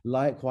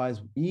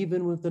 Likewise,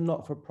 even with the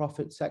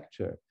not-for-profit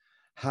sector,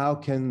 how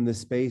can the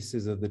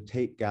spaces of the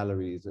Tate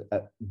galleries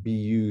be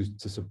used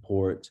to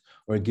support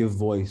or give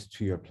voice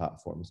to your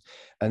platforms?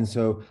 And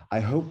so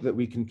I hope that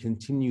we can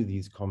continue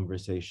these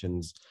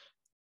conversations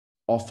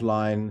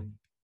offline,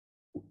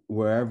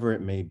 wherever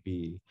it may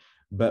be,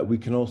 but we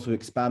can also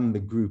expand the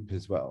group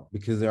as well,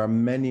 because there are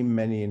many,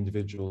 many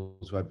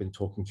individuals who I've been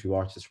talking to,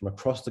 artists from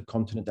across the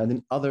continent and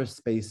in other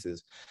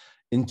spaces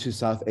into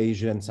South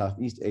Asia and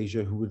Southeast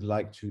Asia, who would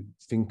like to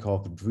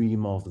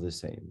dream of the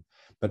same.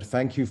 But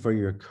thank you for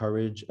your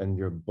courage and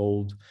your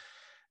bold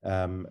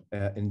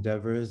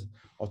endeavors.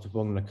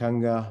 Ottobong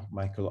Nakanga,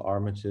 Michael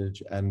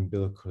Armitage, and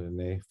Bill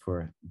Collinet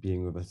for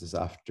being with us this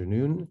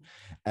afternoon.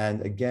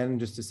 And again,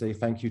 just to say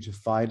thank you to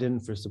FIDEN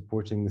for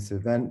supporting this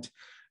event,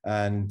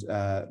 and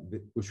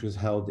which was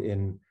held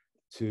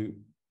to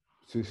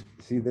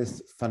see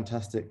this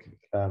fantastic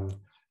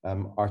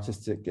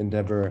artistic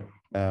endeavor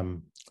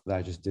that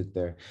I just did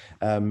there.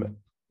 And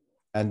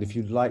if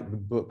you'd like the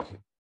book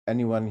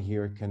anyone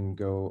here can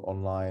go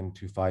online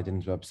to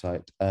Phaidon's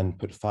website and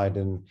put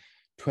Phaidon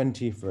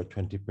 20 for a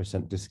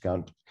 20%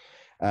 discount.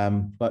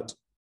 But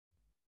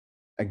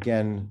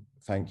again,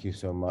 thank you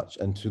so much.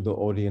 And to the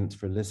audience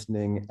for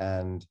listening.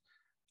 And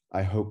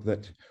I hope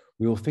that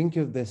we will think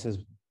of this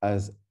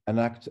as an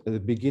act at the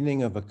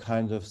beginning of a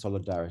kind of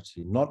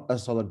solidarity, not a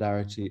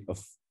solidarity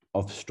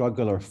of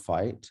struggle or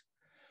fight,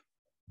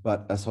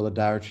 but a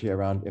solidarity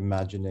around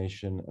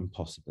imagination and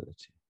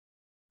possibility.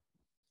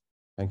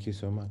 Thank you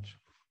so much.